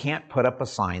 You can't put up a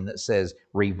sign that says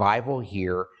revival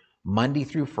here, Monday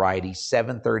through Friday,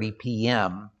 7:30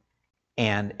 p.m.,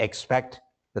 and expect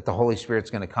that the Holy Spirit's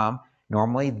going to come.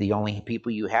 Normally, the only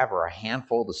people you have are a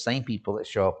handful of the same people that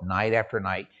show up night after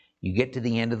night. You get to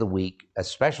the end of the week, a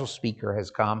special speaker has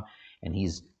come, and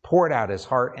he's poured out his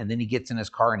heart, and then he gets in his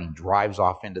car and he drives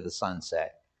off into the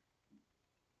sunset.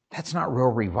 That's not real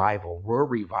revival. Real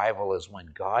revival is when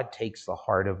God takes the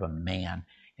heart of a man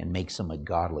and makes him a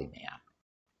godly man.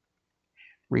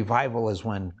 Revival is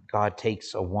when God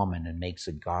takes a woman and makes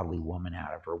a godly woman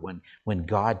out of her. When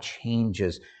God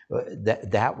changes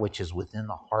that which is within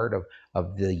the heart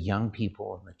of the young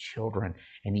people and the children,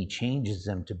 and he changes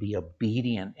them to be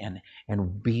obedient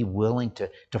and be willing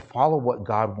to follow what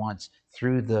God wants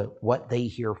through what they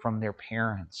hear from their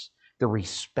parents, the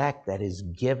respect that is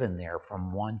given there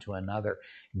from one to another.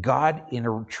 God, in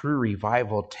a true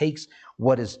revival, takes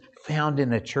what is found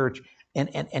in a church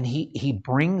and he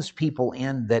brings people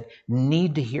in that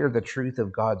need to hear the truth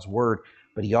of God's word,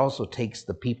 but he also takes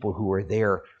the people who are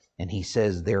there and he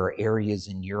says there are areas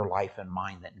in your life and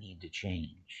mine that need to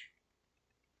change.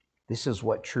 This is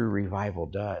what true revival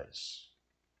does.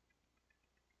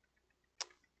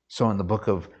 So in the book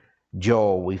of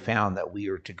Joel, we found that we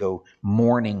are to go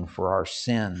mourning for our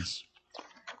sins.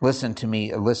 Listen to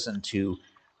me, listen to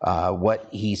what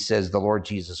he says, the Lord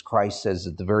Jesus Christ says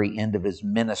at the very end of his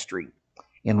ministry.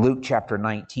 In Luke chapter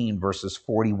 19, verses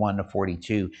 41 to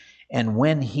 42, and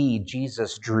when he,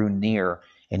 Jesus, drew near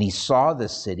and he saw the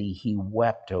city, he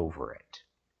wept over it.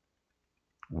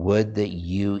 Would that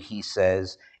you, he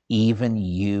says, even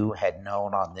you had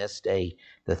known on this day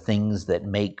the things that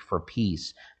make for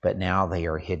peace, but now they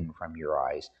are hidden from your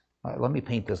eyes. Let me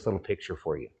paint this little picture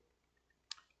for you.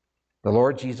 The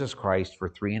Lord Jesus Christ for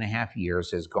 3.5 years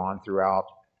has gone throughout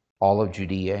all of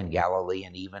Judea and Galilee,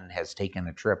 and even has taken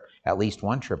a trip, at least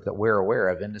one trip that we're aware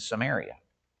of, into Samaria.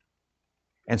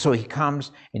 And so he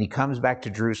comes back to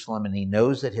Jerusalem, and he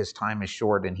knows that his time is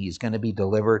short and he's going to be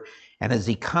delivered. And as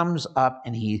he comes up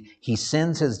and he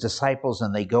sends his disciples,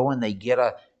 and they go and they get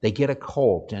a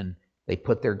colt and they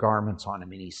put their garments on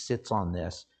him, and he sits on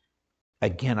this.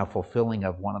 Again, a fulfilling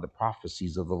of one of the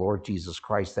prophecies of the Lord Jesus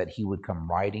Christ, that he would come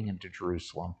riding into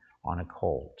Jerusalem on a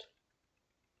colt.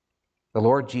 The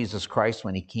Lord Jesus Christ,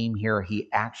 when he came here,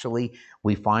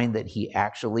 we find that he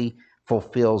actually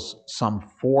fulfills some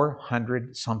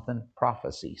 400 something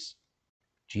prophecies.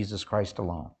 Jesus Christ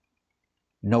alone.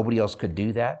 Nobody else could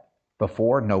do that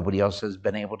before. Nobody else has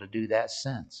been able to do that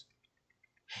since.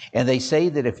 And they say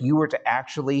that if you were to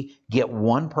actually get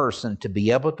one person to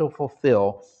be able to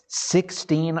fulfill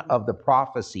 16 of the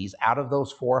prophecies out of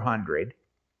those 400,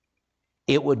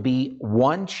 it would be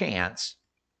one chance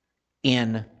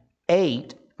in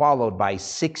 8 followed by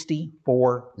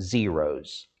 64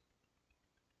 zeros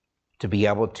to be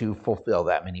able to fulfill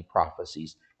that many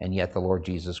prophecies. And yet the Lord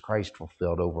Jesus Christ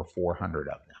fulfilled over 400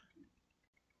 of them.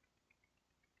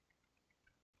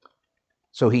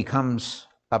 So he comes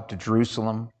up to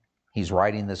Jerusalem. He's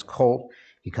riding this colt.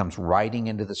 He comes riding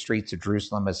into the streets of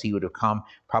Jerusalem as he would have come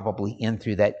probably in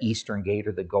through that eastern gate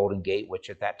or the golden gate,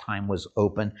 which at that time was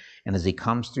open. And as he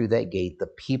comes through that gate, the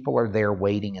people are there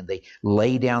waiting and they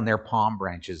lay down their palm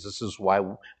branches. This is why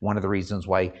one of the reasons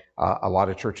why a lot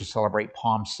of churches celebrate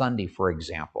Palm Sunday, for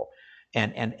example.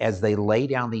 And as they lay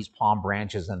down these palm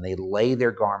branches and they lay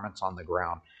their garments on the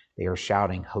ground, they are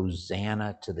shouting,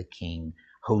 "Hosanna to the King,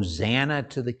 Hosanna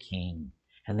to the King."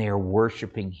 And they are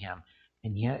worshiping him.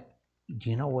 And yet, do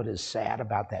you know what is sad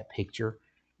about that picture?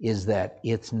 Is that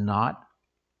it's not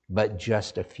but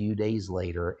just a few days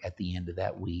later at the end of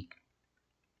that week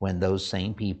when those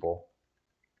same people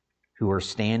who are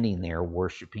standing there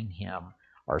worshiping him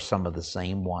are some of the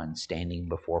same ones standing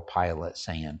before Pilate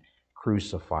saying,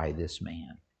 "Crucify this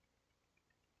man."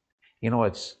 You know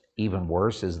what's even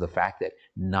worse is the fact that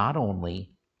not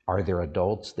only are there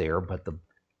adults there, but the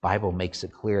Bible makes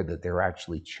it clear that there are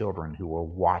actually children who are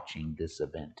watching this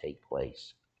event take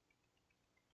place.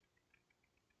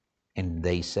 And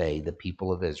they say, the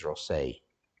people of Israel say,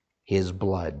 "His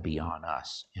blood be on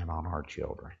us and on our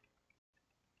children."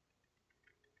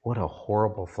 What a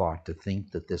horrible thought to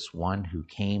think that this one who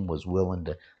came, was willing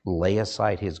to lay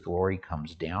aside his glory,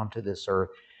 comes down to this earth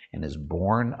and is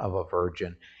born of a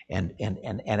virgin. And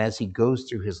as he goes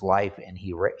through his life and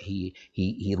he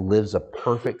lives a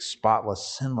perfect, spotless,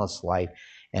 sinless life.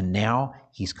 And now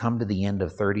he's come to the end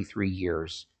of 33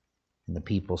 years and the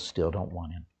people still don't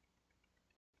want him.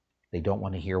 They don't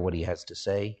want to hear what he has to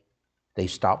say. They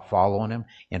stop following him.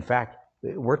 In fact,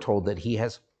 we're told that he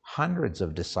has hundreds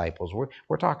of disciples.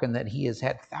 We're talking that he has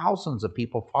had thousands of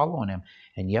people following him.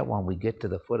 And yet when we get to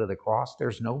the foot of the cross,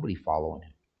 there's nobody following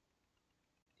him.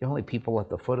 The only people at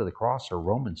the foot of the cross are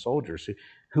Roman soldiers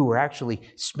who are actually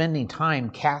spending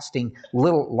time casting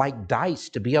little like dice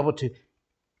to be able to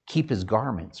keep his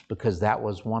garments, because that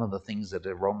was one of the things that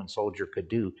a Roman soldier could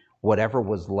do. Whatever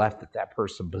was left that that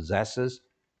person possesses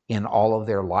in all of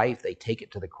their life, they take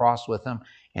it to the cross with them.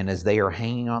 And as they are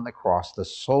hanging on the cross, the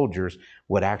soldiers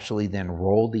would actually then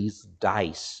roll these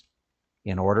dice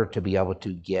in order to be able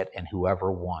to get, and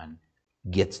whoever won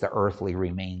gets the earthly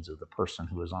remains of the person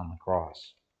who is on the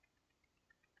cross.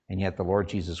 And yet the Lord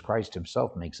Jesus Christ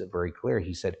himself makes it very clear.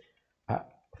 He said,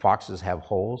 foxes have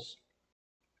holes,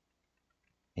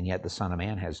 and yet the Son of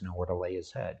Man has nowhere to lay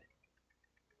his head.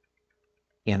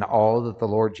 In all that the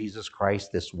Lord Jesus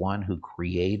Christ, this one who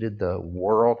created the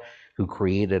world, who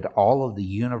created all of the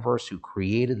universe, who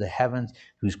created the heavens,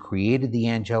 who's created the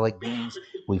angelic beings,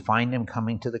 we find him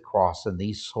coming to the cross, and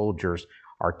these soldiers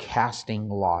are casting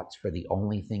lots for the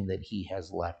only thing that he has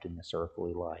left in this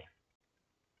earthly life.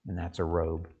 And that's a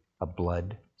robe, a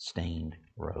blood-stained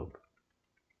robe.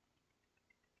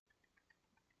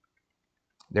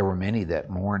 There were many that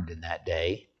mourned in that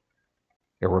day.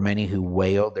 There were many who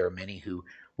wailed. There were many who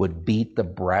would beat the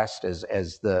breast, as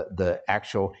the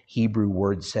actual Hebrew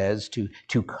word says,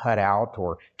 to cut out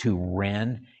or to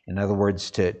rend. In other words,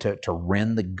 to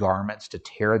rend the garments, to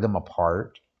tear them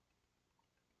apart.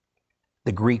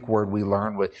 The Greek word we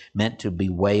learned was meant to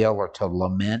bewail or to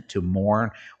lament, to mourn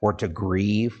or to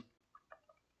grieve.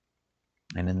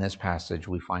 And in this passage,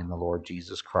 we find the Lord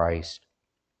Jesus Christ.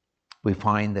 We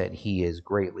find that he is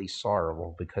greatly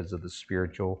sorrowful because of the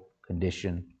spiritual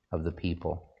condition of the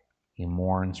people. He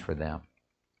mourns for them.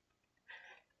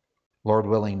 Lord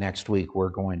willing, next week we're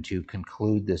going to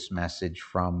conclude this message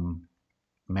from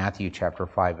Matthew chapter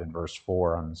 5 and verse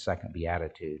 4 on the second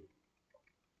Beatitude.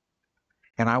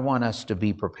 And I want us to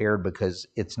be prepared, because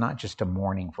it's not just a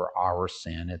mourning for our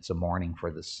sin, it's a mourning for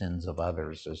the sins of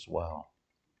others as well.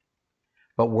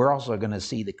 But we're also going to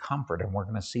see the comfort, and we're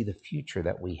going to see the future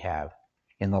that we have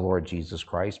in the Lord Jesus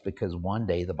Christ, because one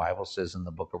day the Bible says in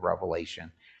the book of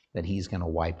Revelation that he's going to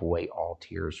wipe away all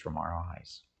tears from our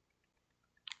eyes.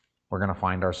 We're going to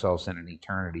find ourselves in an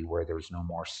eternity where there's no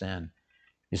more sin.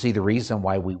 You see, the reason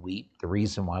why we weep, the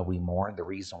reason why we mourn, the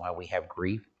reason why we have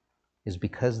grief is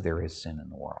because there is sin in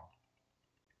the world.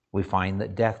 We find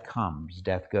that death comes,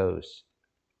 death goes.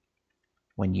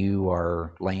 When you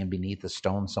are laying beneath a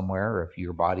stone somewhere, or if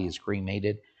your body is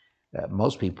cremated,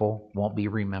 most people won't be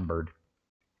remembered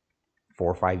 4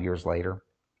 or 5 years later,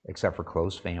 except for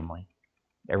close family.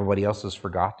 Everybody else is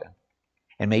forgotten.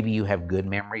 And maybe you have good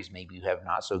memories, maybe you have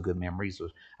not so good memories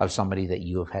of somebody that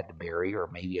you have had to bury, or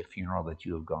maybe a funeral that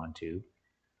you have gone to.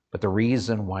 But the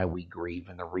reason why we grieve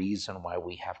and the reason why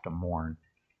we have to mourn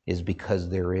is because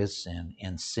there is sin,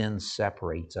 and sin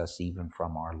separates us even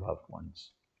from our loved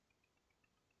ones.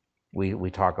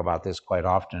 We talk about this quite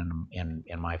often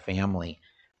in my family.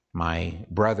 My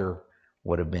brother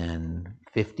would have been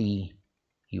 50,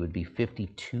 he would be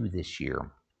 52 this year,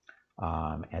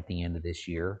 at the end of this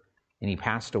year. And he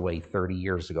passed away 30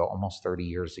 years ago, almost 30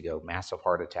 years ago, massive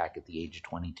heart attack at the age of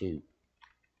 22.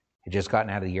 Had just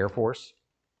gotten out of the Air Force,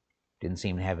 didn't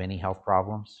seem to have any health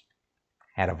problems,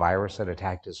 had a virus that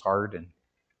attacked his heart, and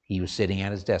he was sitting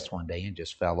at his desk one day and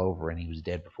just fell over, and he was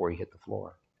dead before he hit the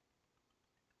floor.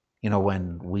 You know,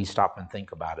 when we stop and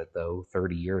think about it, though,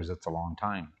 30 years, that's a long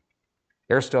time.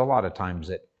 There's still a lot of times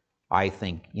that I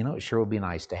think, you know, it sure would be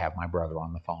nice to have my brother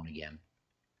on the phone again.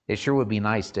 It sure would be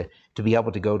nice to be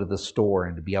able to go to the store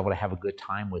and to be able to have a good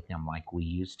time with him like we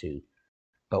used to.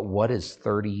 But what is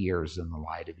 30 years in the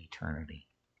light of eternity?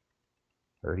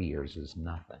 30 years is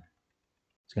nothing.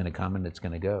 It's going to come and it's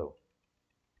going to go.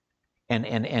 And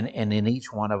in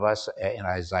each one of us, and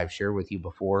as I've shared with you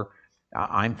before,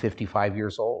 I'm 55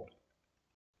 years old.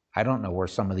 I don't know where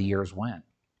some of the years went,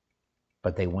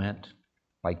 but they went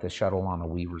like the shuttle on a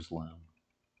weaver's loom.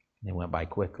 They went by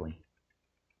quickly.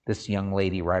 This young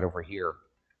lady right over here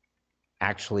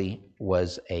actually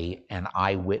was an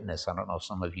eyewitness. I don't know if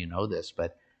some of you know this,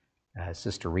 but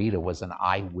Sister Rita was an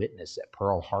eyewitness at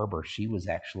Pearl Harbor. She was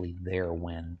actually there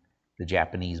when the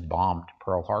Japanese bombed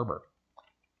Pearl Harbor.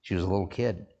 She was a little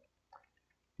kid.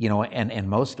 You know, and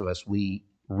most of us, we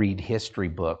read history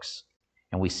books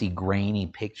and we see grainy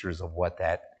pictures of what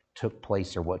that took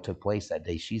place or what took place that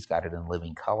day. She's got it in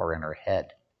living color in her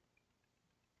head.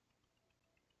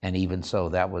 And even so,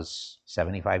 that was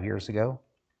 75 years ago.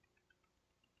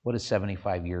 What is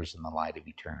 75 years in the light of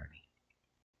eternity?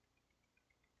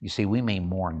 You see, we may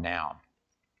mourn now,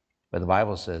 but the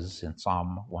Bible says in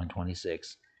Psalm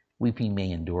 126, weeping may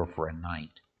endure for a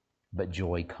night, but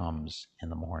joy comes in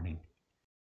the morning.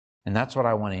 And that's what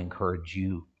I want to encourage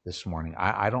you this morning.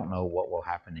 I don't know what will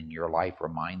happen in your life or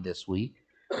mine this week.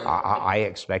 I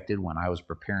expected when I was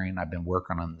preparing, I've been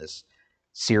working on this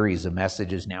series of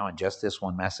messages now, and just this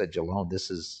one message alone,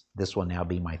 this will now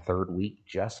be my third week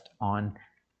just on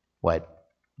what?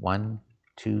 1,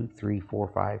 2, 3, 4,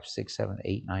 5, 6, 7,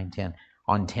 8, 9, 10,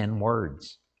 on 10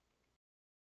 words.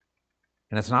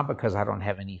 And it's not because I don't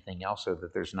have anything else or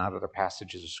that there's not other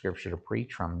passages of Scripture to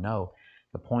preach from. No,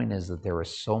 the point is that there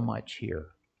is so much here.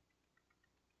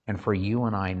 And for you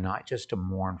and I, not just to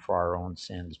mourn for our own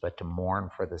sins, but to mourn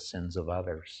for the sins of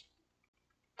others.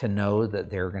 To know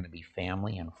that there are going to be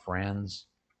family and friends.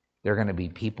 There are going to be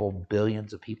people,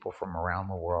 billions of people from around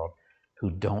the world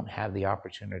who don't have the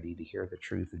opportunity to hear the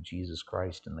truth of Jesus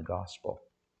Christ and the gospel.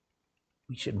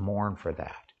 We should mourn for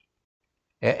that.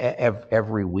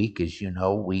 Every week, as you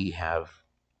know, we have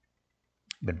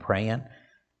been praying,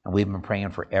 and we've been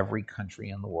praying for every country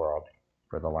in the world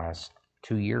for the last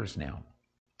 2 years now.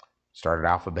 Started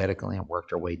alphabetically and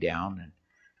worked our way down, and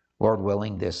Lord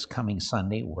willing, this coming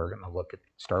Sunday, we're going to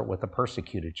start with the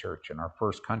persecuted church, and our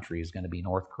first country is going to be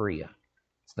North Korea.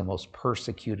 It's the most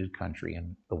persecuted country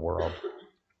in the world.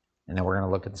 And then we're going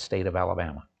to look at the state of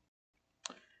Alabama.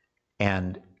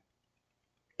 And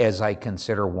as I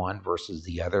consider one versus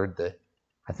the other,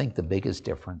 I think the biggest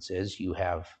difference is you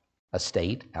have a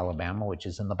state, Alabama, which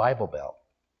is in the Bible Belt.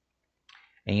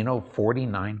 And you know,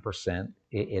 49%,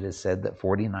 it is said that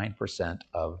 49%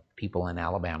 of people in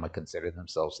Alabama consider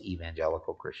themselves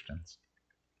evangelical Christians.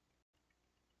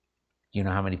 Do you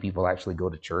know how many people actually go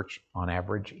to church on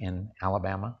average in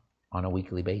Alabama on a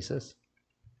weekly basis?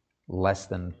 Less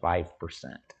than 5%.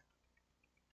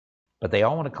 But they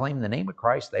all want to claim the name of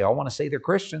Christ. They all want to say they're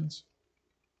Christians.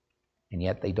 And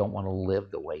yet they don't want to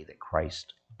live the way that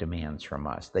Christ demands from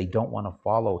us. They don't want to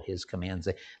follow his commands.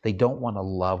 They don't want to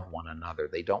love one another.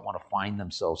 They don't want to find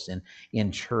themselves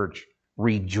in church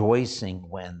rejoicing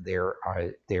when there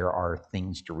are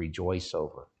things to rejoice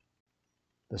over.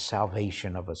 The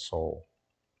salvation of a soul,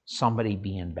 somebody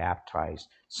being baptized,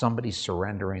 somebody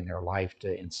surrendering their life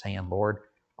to and saying, Lord,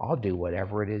 I'll do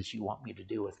whatever it is you want me to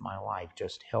do with my life.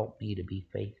 Just help me to be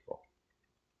faithful.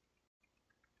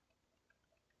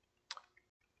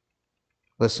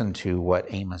 Listen to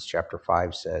what Amos chapter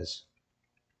 5 says.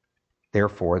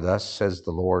 Therefore, thus says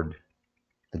the Lord,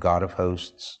 the God of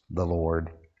hosts, the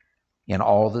Lord, in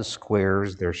all the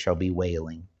squares there shall be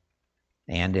wailing,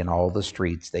 and in all the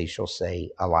streets they shall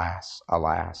say, Alas,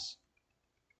 alas.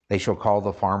 They shall call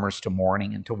the farmers to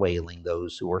mourning and to wailing,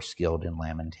 those who are skilled in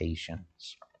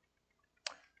lamentations.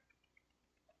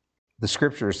 The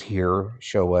scriptures here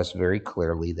show us very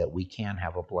clearly that we can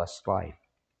have a blessed life.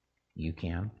 You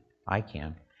can. I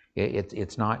can.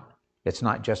 It's not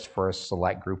just for a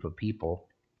select group of people.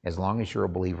 As long as you're a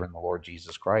believer in the Lord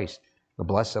Jesus Christ, the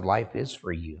blessed life is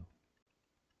for you.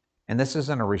 And this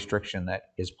isn't a restriction that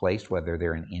is placed whether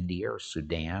they're in India or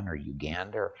Sudan or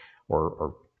Uganda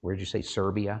or where'd you say,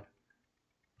 Serbia?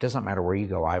 It doesn't matter where you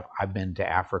go. I've been to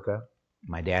Africa.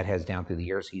 My dad has down through the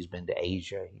years. He's been to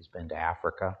Asia. He's been to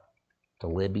Africa, to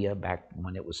Libya back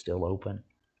when it was still open.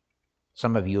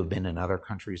 Some of you have been in other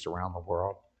countries around the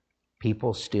world.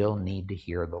 People still need to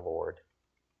hear the Lord.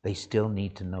 They still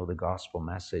need to know the gospel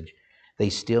message. They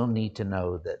still need to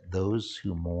know that those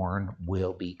who mourn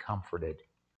will be comforted.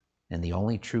 And the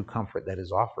only true comfort that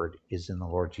is offered is in the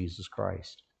Lord Jesus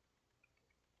Christ.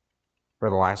 For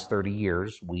the last 30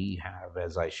 years, we have,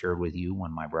 as I shared with you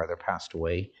when my brother passed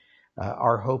away,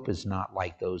 our hope is not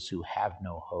like those who have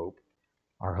no hope.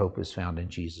 Our hope is found in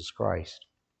Jesus Christ.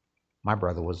 My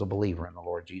brother was a believer in the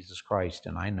Lord Jesus Christ,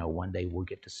 and I know one day we'll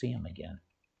get to see him again.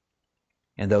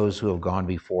 And those who have gone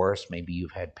before us, maybe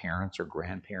you've had parents or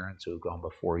grandparents who have gone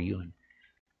before you, and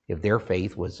if their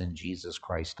faith was in Jesus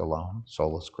Christ alone,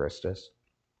 solus Christus,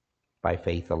 by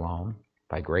faith alone,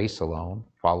 by grace alone,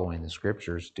 following the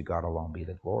scriptures, to God alone be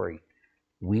the glory,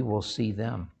 we will see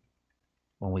them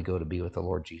when we go to be with the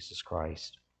Lord Jesus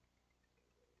Christ.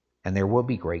 And there will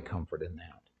be great comfort in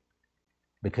that,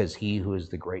 because he who is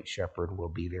the great shepherd will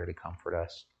be there to comfort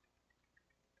us.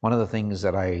 One of the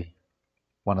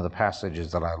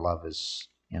passages that I love is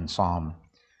in Psalm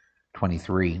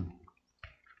 23.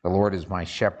 The Lord is my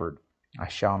shepherd, I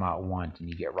shall not want. And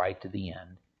you get right to the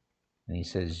end, and he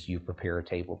says, you prepare a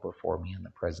table before me in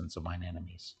the presence of mine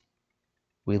enemies.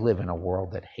 We live in a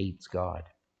world that hates God,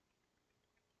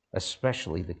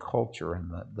 especially the culture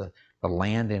and the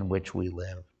land in which we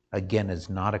live. Again, is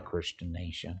not a Christian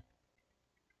nation.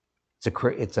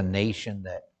 It's a nation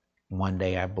that one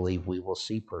day I believe we will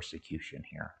see persecution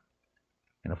here.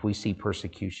 And if we see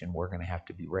persecution, we're going to have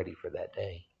to be ready for that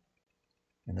day.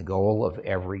 And the goal of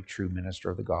every true minister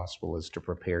of the gospel is to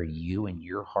prepare you and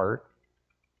your heart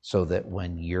so that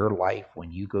when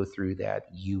you go through that,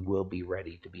 you will be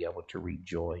ready to be able to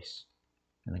rejoice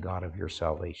in the God of your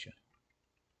salvation.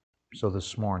 So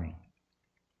this morning,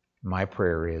 my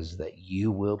prayer is that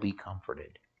you will be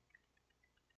comforted.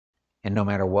 And no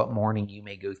matter what mourning you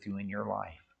may go through in your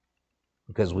life,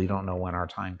 because we don't know when our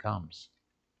time comes.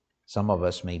 Some of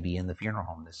us may be in the funeral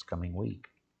home this coming week.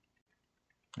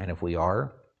 And if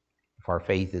our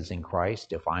faith is in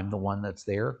Christ, if I'm the one that's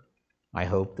there, I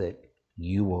hope that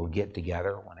you will get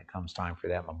together when it comes time for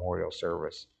that memorial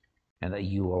service, and that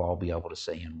you will all be able to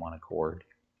say in one accord,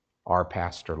 our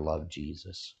pastor loved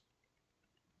Jesus.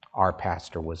 Our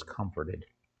pastor was comforted.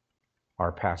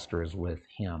 Our pastor is with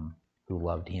him who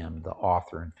loved him, the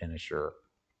author and finisher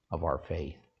of our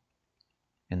faith.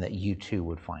 And that you too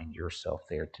would find yourself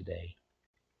there today.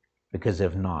 Because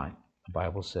if not, the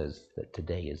Bible says that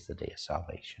today is the day of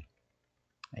salvation.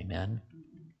 Amen.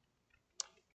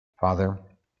 Father,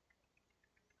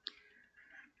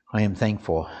 I am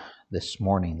thankful this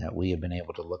morning that we have been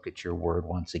able to look at your word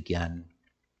once again.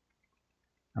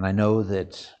 And I know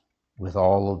that with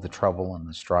all of the trouble and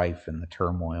the strife and the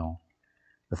turmoil,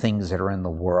 the things that are in the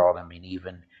world, I mean,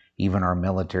 even our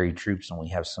military troops, and we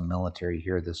have some military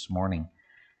here this morning,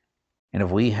 and if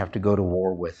we have to go to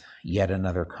war with yet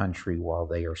another country while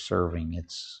they are serving,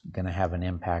 it's going to have an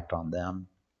impact on them,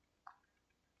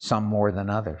 some more than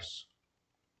others.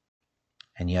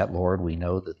 And yet, Lord, we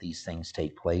know that these things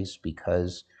take place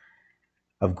because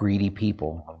of greedy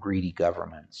people, of greedy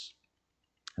governments.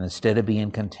 And instead of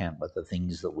being content with the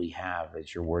things that we have,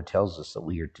 as your word tells us that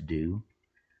we are to do,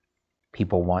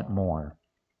 people want more.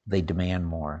 They demand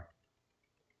more.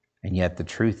 And yet the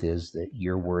truth is that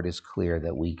your word is clear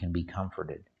that we can be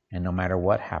comforted. And no matter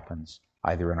what happens,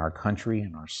 either in our country,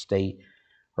 in our state,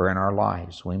 or in our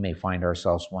lives, we may find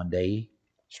ourselves one day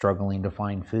struggling to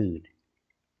find food,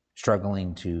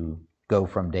 struggling to go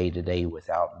from day to day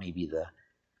without maybe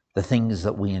the things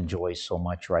that we enjoy so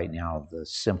much right now, the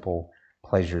simple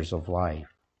pleasures of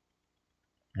life.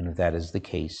 And if that is the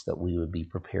case, that we would be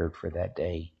prepared for that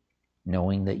day,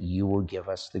 knowing that you will give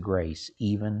us the grace,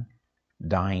 even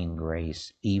dying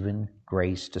grace, even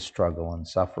grace to struggle and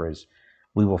suffer. As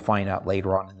we will find out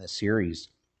later on in this series,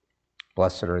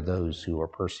 blessed are those who are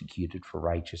persecuted for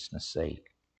righteousness' sake.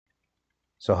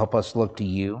 So help us look to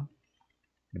you,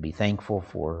 to be thankful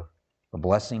for the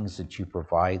blessings that you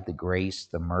provide, the grace,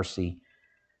 the mercy,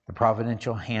 the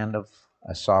providential hand of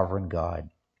a sovereign God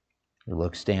who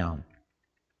looks down.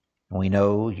 And we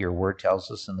know your word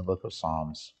tells us in the book of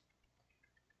Psalms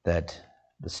that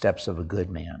the steps of a good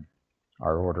man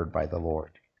are ordered by the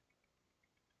Lord.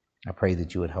 I pray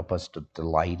that you would help us to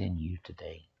delight in you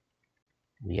today.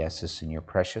 We ask this in your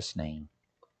precious name.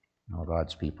 And all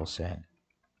God's people said,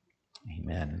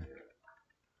 amen.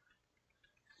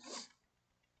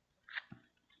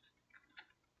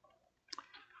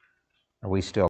 Are we still